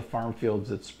 above the farm fields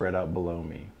that spread out below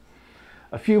me.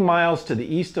 A few miles to the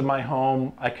east of my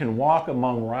home, I can walk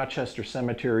among Rochester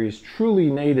Cemetery's truly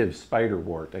native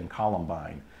spiderwort and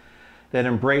columbine that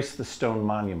embrace the stone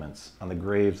monuments on the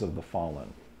graves of the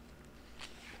fallen.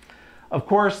 Of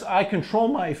course, I control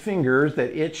my fingers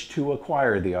that itch to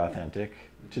acquire the authentic,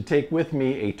 to take with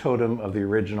me a totem of the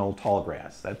original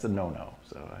tallgrass. That's a no-no,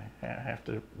 so I have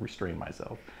to restrain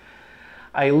myself.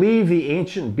 I leave the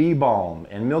ancient bee balm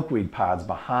and milkweed pods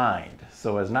behind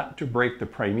so as not to break the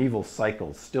primeval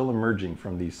cycles still emerging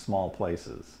from these small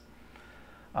places.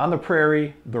 On the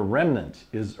prairie, the remnant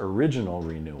is original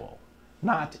renewal,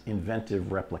 not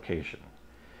inventive replication.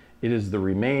 It is the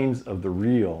remains of the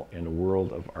real in a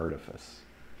world of artifice.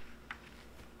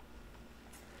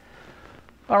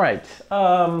 All right.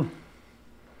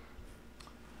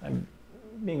 I'm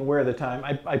being aware of the time.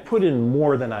 I put in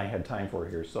more than I had time for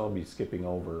here, so I'll be skipping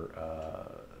over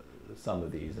some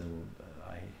of these, and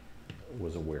I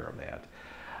was aware of that.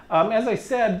 As I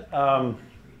said,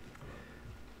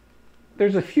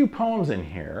 there's a few poems in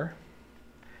here,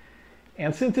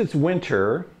 and since it's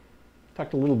winter,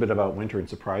 talked a little bit about winter and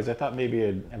surprise, I thought maybe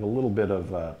I'd have a little bit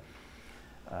of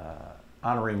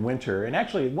honoring winter. And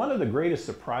actually, one of the greatest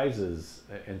surprises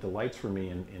and delights for me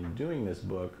in doing this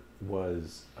book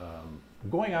was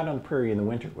going out on the prairie in the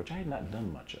winter, which I had not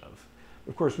done much of.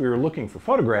 Of course, we were looking for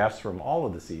photographs from all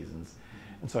of the seasons,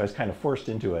 and so I was kind of forced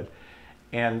into it.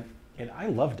 And I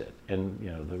loved it. And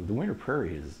you know, the winter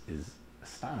prairie is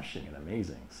astonishing and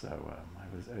amazing. So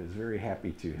I was very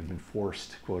happy to have been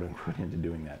forced, quote unquote, into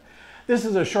doing that. This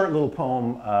is a short little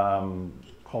poem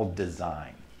called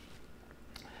Design.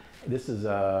 This is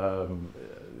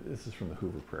from the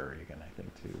Hoover Prairie again, I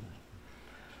think, too.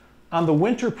 On the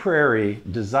winter prairie,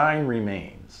 design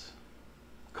remains.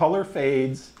 Color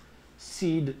fades,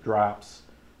 seed drops,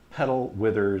 petal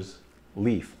withers,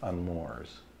 leaf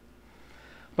unmoors.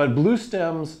 But blue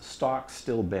stem's stalk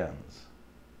still bends.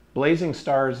 Blazing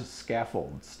star's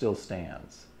scaffold still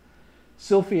stands.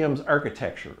 Silphium's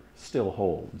architecture still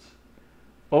holds.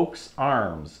 Oak's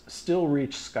arms still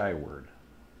reach skyward,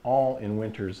 all in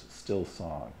winter's still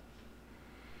song.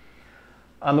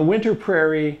 On the winter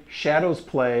prairie, shadows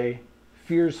play,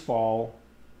 fears fall,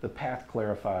 the path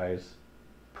clarifies,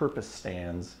 purpose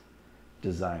stands,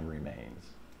 design remains.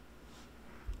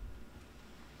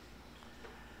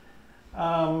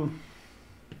 Let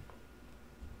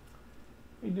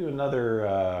me do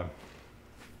another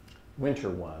winter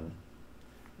one.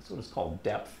 This one is called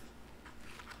Depth.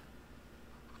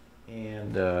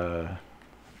 And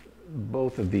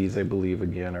both of these, I believe,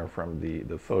 again, are from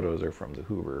the photos are from the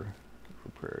Hoover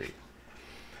Prairie.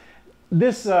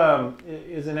 This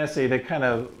is an essay that kind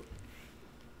of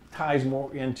ties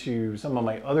more into some of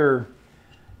my other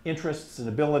interests and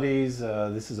abilities.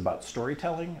 This is about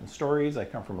storytelling and stories. I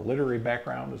come from a literary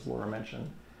background, as Laura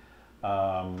mentioned.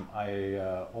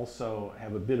 I also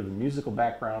have a bit of a musical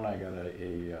background. I got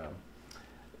a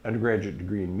undergraduate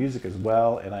degree in music as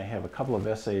well, and I have a couple of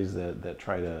essays that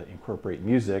try to incorporate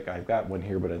music. I've got one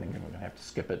here, but I think I'm going to have to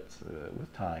skip it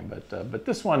with time. But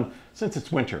this one, since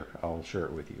it's winter, I'll share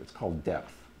it with you. It's called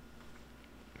Depth.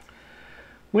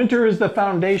 Winter is the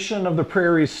foundation of the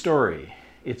prairie's story,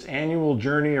 its annual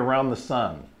journey around the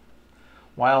sun.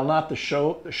 While not the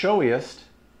showiest,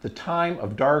 the time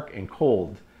of dark and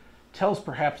cold tells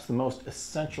perhaps the most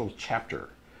essential chapter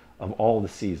of all the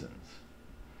seasons.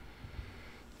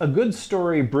 A good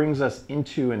story brings us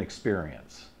into an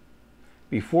experience.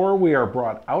 Before we are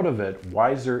brought out of it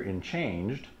wiser and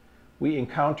changed, we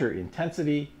encounter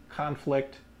intensity,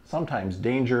 conflict, sometimes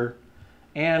danger,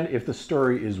 and if the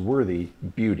story is worthy,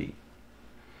 beauty.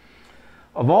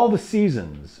 Of all the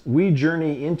seasons, we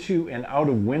journey into and out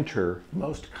of winter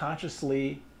most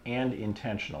consciously and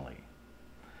intentionally.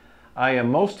 I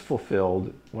am most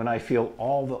fulfilled when I feel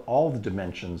all the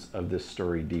dimensions of this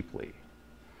story deeply.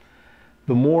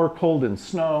 The more cold and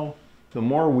snow, the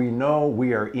more we know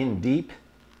we are in deep,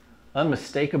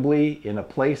 unmistakably in a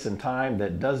place and time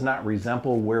that does not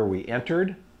resemble where we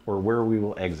entered or where we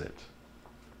will exit.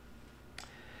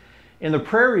 In the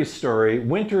prairie story,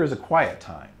 winter is a quiet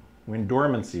time when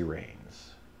dormancy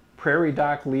reigns. Prairie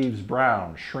dock leaves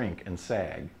brown, shrink, and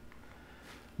sag.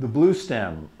 The blue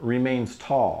stem remains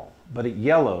tall, but it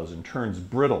yellows and turns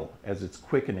brittle as its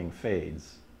quickening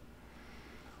fades.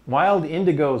 Wild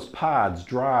indigo's pods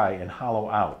dry and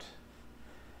hollow out.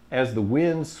 As the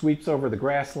wind sweeps over the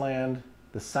grassland,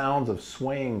 the sounds of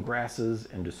swaying grasses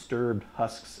and disturbed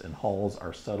husks and hulls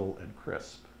are subtle and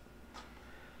crisp.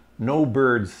 No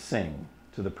birds sing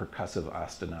to the percussive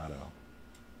ostinato.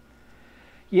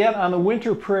 Yet on the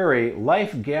winter prairie,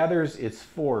 life gathers its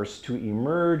force to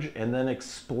emerge and then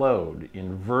explode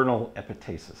in vernal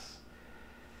epitasis.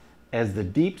 As the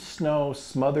deep snow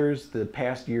smothers the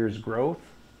past year's growth,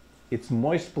 its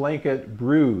moist blanket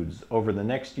broods over the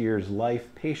next year's life,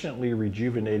 patiently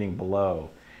rejuvenating below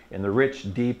in the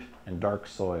rich, deep, and dark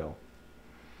soil.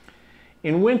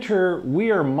 In winter,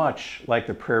 we are much like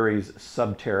the prairie's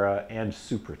subterra and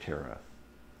supraterra.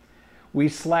 We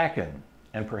slacken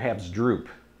and perhaps droop,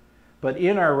 but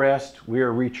in our rest, we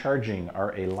are recharging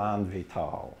our élan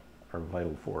vital, our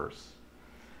vital force.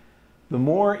 The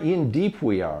more in deep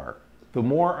we are, the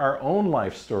more our own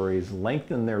life stories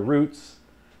lengthen their roots,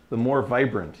 the more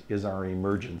vibrant is our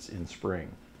emergence in spring.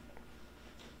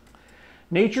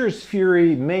 Nature's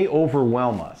fury may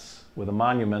overwhelm us with a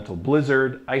monumental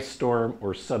blizzard, ice storm,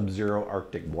 or sub-zero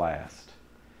Arctic blast.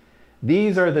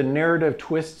 These are the narrative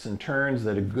twists and turns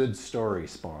that a good story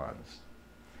spawns.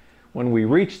 When we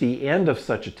reach the end of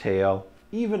such a tale,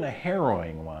 even a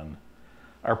harrowing one,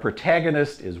 our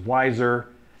protagonist is wiser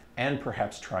and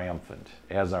perhaps triumphant,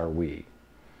 as are we.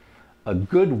 A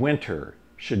good winter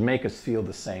should make us feel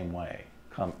the same way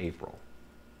come April.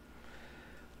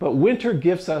 But winter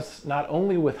gifts us not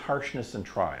only with harshness and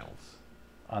trials.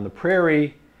 On the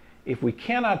prairie, if we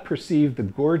cannot perceive the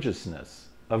gorgeousness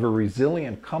of a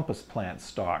resilient compass plant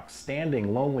stalk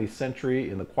standing lonely sentry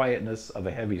in the quietness of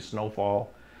a heavy snowfall,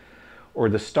 or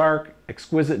the stark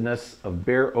exquisiteness of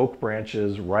bare oak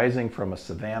branches rising from a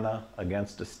savanna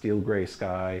against a steel gray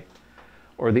sky,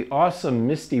 or the awesome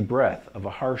misty breath of a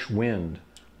harsh wind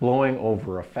blowing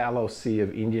over a fallow sea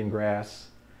of Indian grass,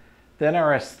 then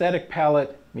our aesthetic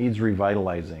palette needs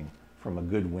revitalizing from a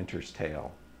good winter's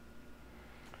tale.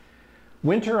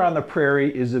 Winter on the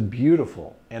Prairie is a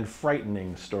beautiful and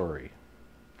frightening story.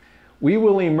 We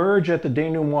will emerge at the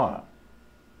denouement,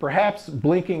 perhaps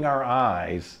blinking our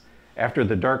eyes after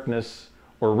the darkness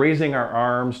or raising our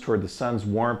arms toward the sun's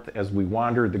warmth as we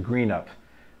wander the green-up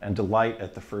and delight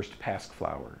at the first pasque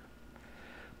flower.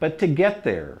 But to get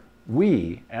there,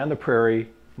 we and the prairie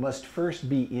must first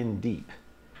be in deep,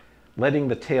 letting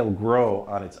the tale grow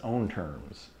on its own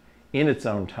terms, in its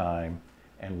own time,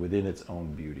 and within its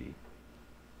own beauty.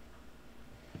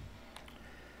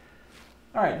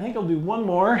 All right, I think I'll do one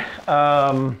more.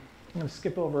 I'm going to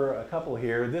skip over a couple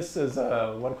here. This is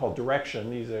one called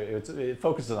Direction. It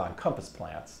focuses on compass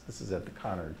plants. This is at the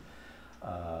Conard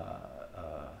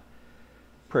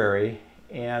Prairie.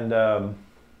 And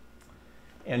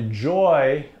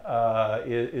Joy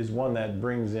is one that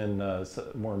brings in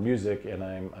more music, and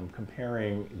I'm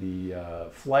comparing the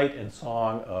flight and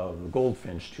song of the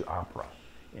goldfinch to opera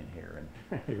in here.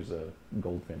 And here's a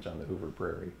goldfinch on the Hoover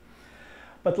Prairie.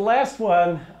 But the last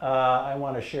one I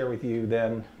want to share with you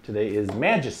then today is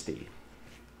Majesty.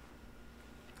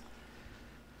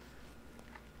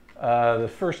 The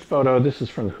first photo, this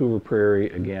is from the Hoover Prairie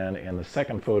again, and the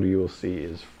second photo you will see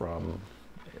is from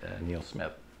Neil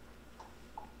Smith.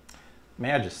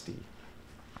 Majesty.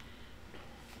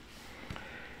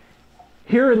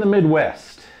 Here in the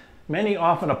Midwest, many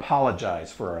often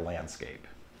apologize for our landscape.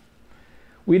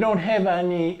 We don't have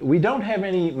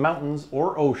any mountains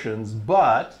or oceans,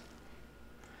 but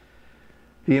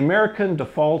the American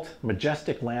default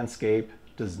majestic landscape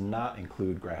does not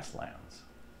include grasslands.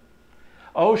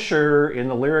 Oh sure, in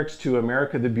the lyrics to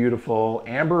America the Beautiful,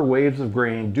 amber waves of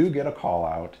grain do get a call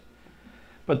out,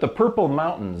 but the purple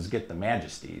mountains get the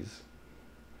majesties.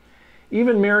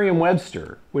 Even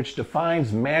Merriam-Webster, which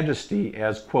defines majesty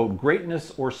as, quote,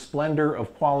 greatness or splendor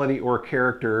of quality or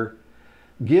character,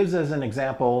 gives as an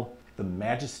example the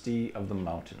majesty of the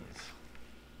mountains.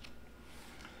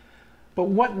 But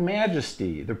what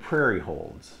majesty the prairie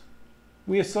holds?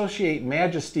 We associate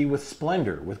majesty with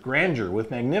splendor, with grandeur,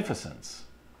 with magnificence.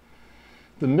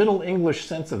 The Middle English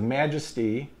sense of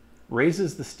majesty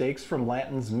raises the stakes from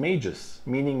Latin's magus,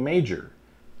 meaning major,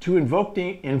 to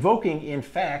invoking in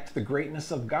fact the greatness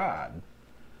of God.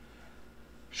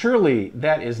 Surely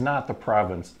that is not the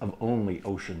province of only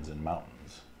oceans and mountains.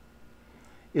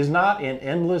 Is not an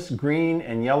endless green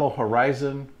and yellow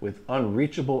horizon with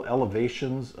unreachable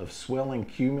elevations of swelling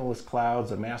cumulus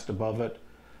clouds amassed above it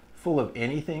full of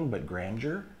anything but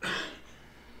grandeur?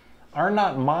 Are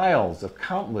not miles of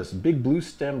countless big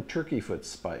blue-stemmed turkeyfoot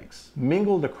spikes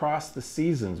mingled across the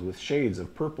seasons with shades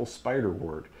of purple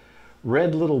spiderwort,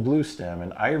 red little bluestem,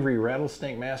 and ivory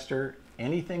rattlesnake master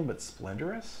anything but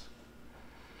splendorous?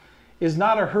 Is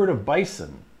not a herd of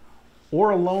bison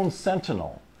or a lone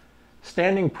sentinel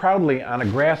standing proudly on a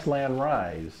grassland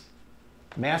rise,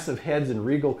 massive heads in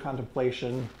regal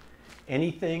contemplation,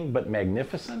 anything but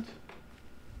magnificent?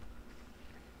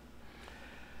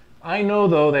 I know,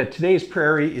 though, that today's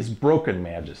prairie is broken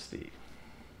majesty.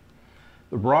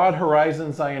 The broad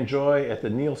horizons I enjoy at the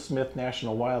Neil Smith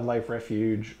National Wildlife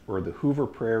Refuge or the Hoover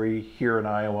Prairie here in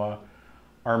Iowa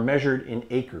are measured in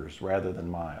acres rather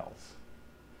than miles.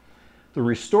 The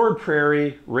restored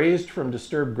prairie, raised from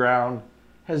disturbed ground,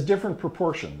 has different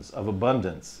proportions of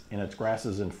abundance in its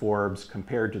grasses and forbs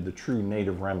compared to the true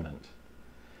native remnant.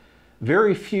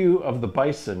 Very few of the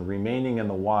bison remaining in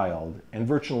the wild and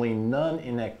virtually none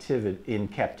in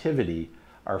captivity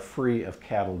are free of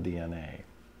cattle DNA.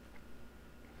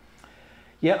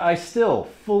 Yet I still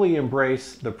fully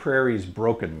embrace the prairie's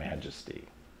broken majesty.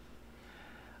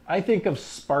 I think of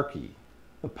Sparky,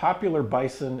 the popular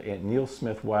bison at Neil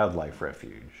Smith Wildlife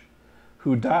Refuge,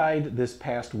 who died this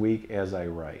past week as I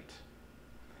write.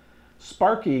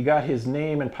 Sparky got his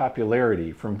name and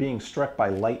popularity from being struck by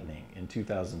lightning in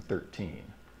 2013.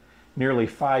 nearly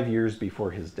 5 years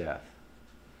before his death.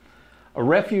 A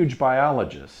refuge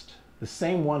biologist, the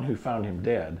same one who found him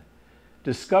dead,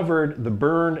 discovered the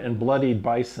burned and bloodied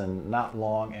bison not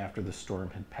long after the storm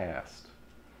had passed.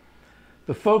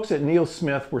 The folks at Neil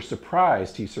Smith were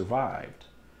surprised he survived,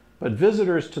 but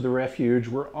visitors to the refuge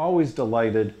were always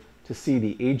delighted to see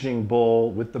the aging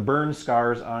bull with the burn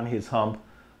scars on his hump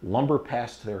lumber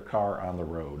past their car on the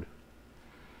road.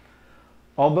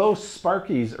 Although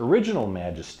Sparky's original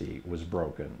majesty was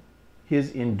broken,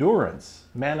 his endurance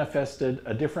manifested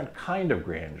a different kind of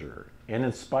grandeur and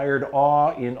inspired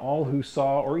awe in all who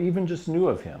saw or even just knew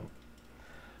of him.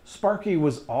 Sparky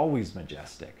was always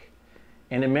majestic,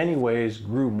 and in many ways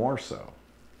grew more so.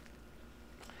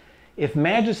 If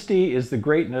majesty is the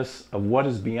greatness of what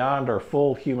is beyond our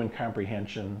full human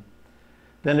comprehension,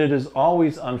 then it is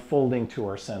always unfolding to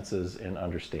our senses and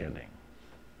understanding.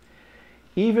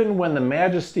 Even when the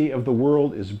majesty of the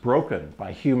world is broken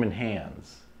by human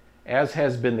hands, as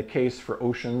has been the case for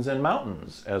oceans and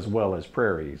mountains as well as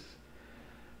prairies,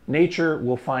 nature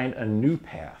will find a new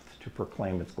path to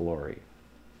proclaim its glory.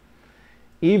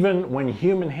 Even when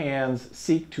human hands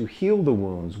seek to heal the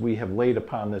wounds we have laid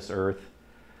upon this earth,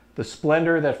 the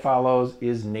splendor that follows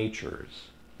is nature's,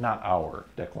 not our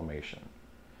declamation.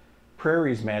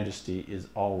 Prairie's majesty is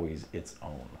always its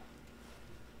own.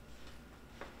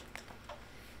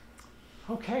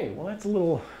 Okay, well, that's a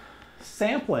little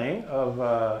sampling of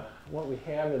what we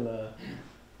have in the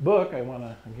book. I want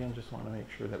to, again, just want to make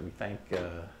sure that we thank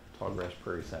Tallgrass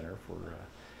Prairie Center for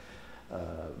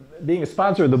being a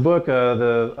sponsor of the book.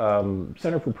 The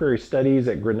Center for Prairie Studies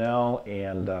at Grinnell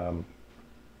and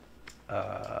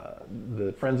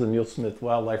the Friends of Neil Smith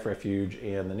Wildlife Refuge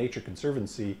and the Nature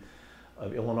Conservancy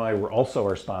of Illinois were also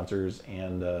our sponsors.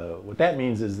 And what that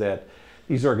means is that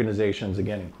these organizations,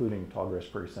 again, including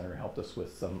Tallgrass Prairie Center, helped us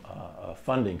with some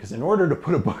funding, because in order to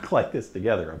put a book like this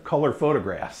together, of color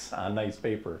photographs on nice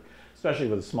paper, especially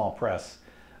with a small press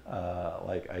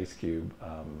like Ice Cube,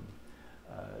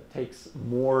 takes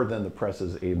more than the press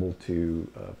is able to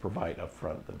provide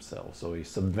upfront themselves. So a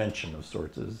subvention of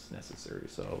sorts is necessary.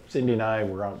 So Cindy and I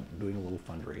were out doing a little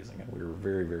fundraising, and we were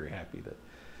very, very happy that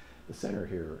the center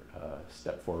here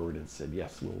stepped forward and said,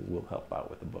 yes, we'll help out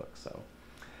with the book. So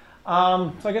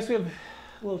I guess we have a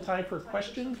little time for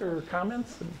questions or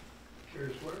comments.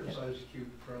 Curious, where is Ice Cube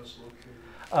Press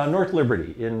located? North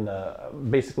Liberty, in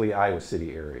basically Iowa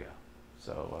City area.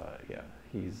 So yeah,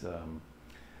 he's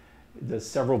does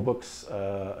several books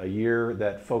a year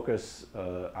that focus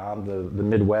on the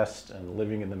Midwest and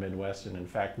living in the Midwest. And in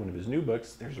fact, one of his new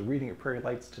books, there's a reading at Prairie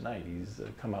Lights tonight. He's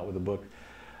come out with a book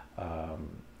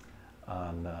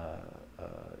on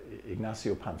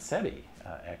Ignacio Poncetti,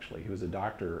 actually. He was a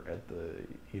doctor at the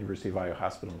University of Iowa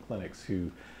Hospital and Clinics who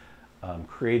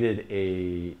created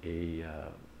a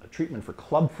treatment for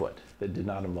clubfoot that did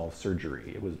not involve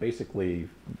surgery. It was basically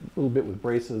a little bit with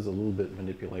braces, a little bit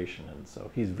manipulation, and so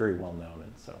he's very well known.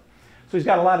 And so he's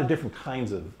got a lot of different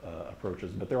kinds of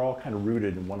approaches, but they're all kind of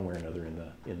rooted in one way or another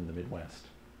in the Midwest.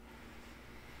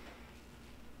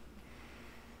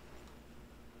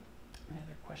 Any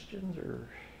other questions or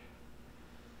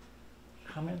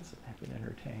comments? I'm happy to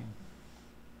entertain.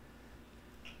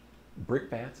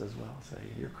 Brickbats as well, say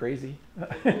you're crazy.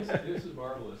 This is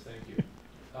marvelous, thank you.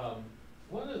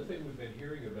 One of the things we've been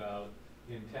hearing about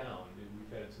in town, and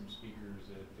we've had some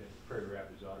speakers at Prairie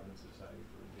Rapids Audubon Society,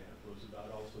 for example, is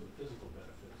about also the physical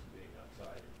benefits of being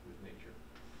outside with nature.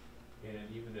 And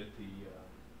even at the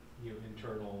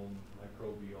internal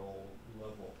microbial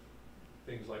level,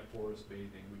 things like forest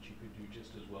bathing, which you could do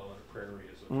just as well in a prairie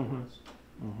as a forest.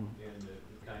 And the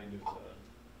kind of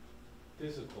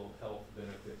physical health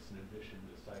benefits in addition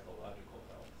to psychological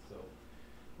health. So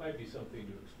might be something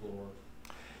to explore.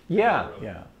 Yeah,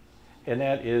 yeah, and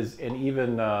that is, and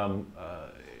even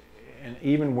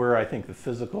where I think the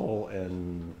physical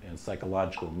and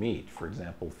psychological meet, for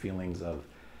example, feelings of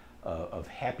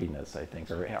happiness, I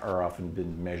think, are often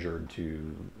been measured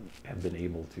to have been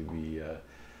able to be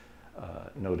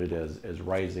noted as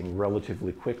rising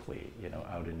relatively quickly,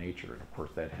 out in nature. And of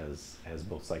course, that has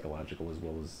both psychological as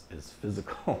well as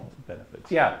physical benefits.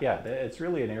 Yeah, it's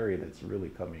really an area that's really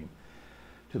coming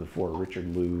to the fore.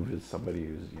 Richard Louv is somebody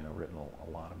who's written a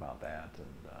lot about that. And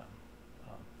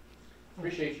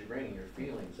appreciate you bringing your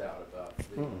feelings out about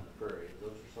living on the prairie.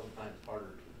 Those are sometimes harder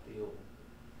to feel,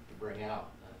 to bring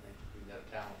out. I think you've got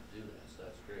a talent to do that, so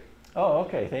that's great. Oh,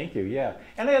 okay, thank you. Yeah,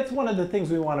 and that's one of the things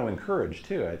we want to encourage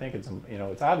too. I think it's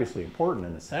it's obviously important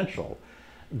and essential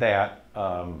that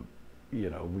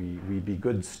we be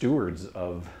good stewards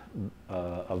of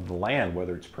the land,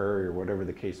 whether it's prairie or whatever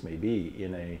the case may be,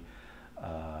 in a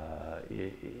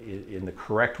in the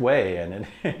correct way and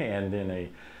and in a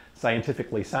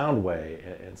scientifically sound way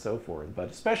and so forth. But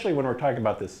especially when we're talking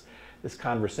about this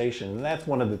conversation, and that's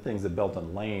one of the things that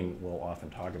Belton Lane will often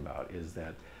talk about, is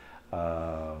that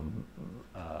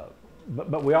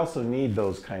but we also need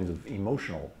those kinds of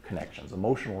emotional connections,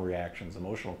 emotional reactions,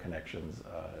 emotional connections,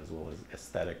 as well as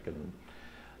aesthetic and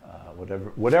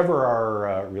whatever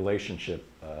our relationship,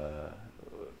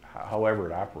 however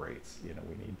it operates. You know,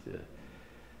 we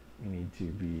need to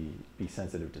be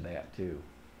sensitive to that too.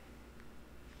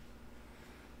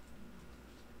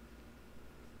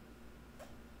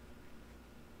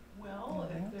 Well,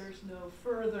 if there's no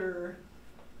further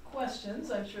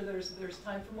questions, I'm sure there's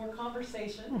time for more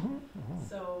conversation.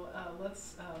 So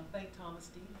let's thank Thomas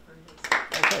Dean for his.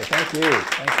 Okay,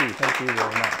 thank you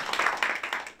very much.